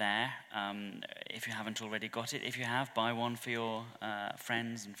there, if you haven't already got it. If you have, buy one for your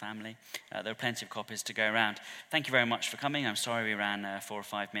friends and family. There are plenty of copies to go around. Thank you very much for coming. I'm sorry we ran 4 or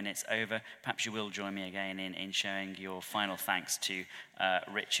 5 minutes over. Perhaps you will join me again in showing your final thanks to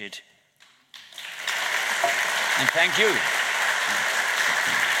Richard. And thank you.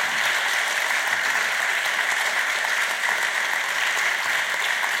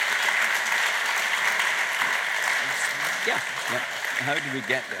 Yeah. How do we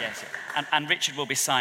get there? Yes. And Richard will be signing.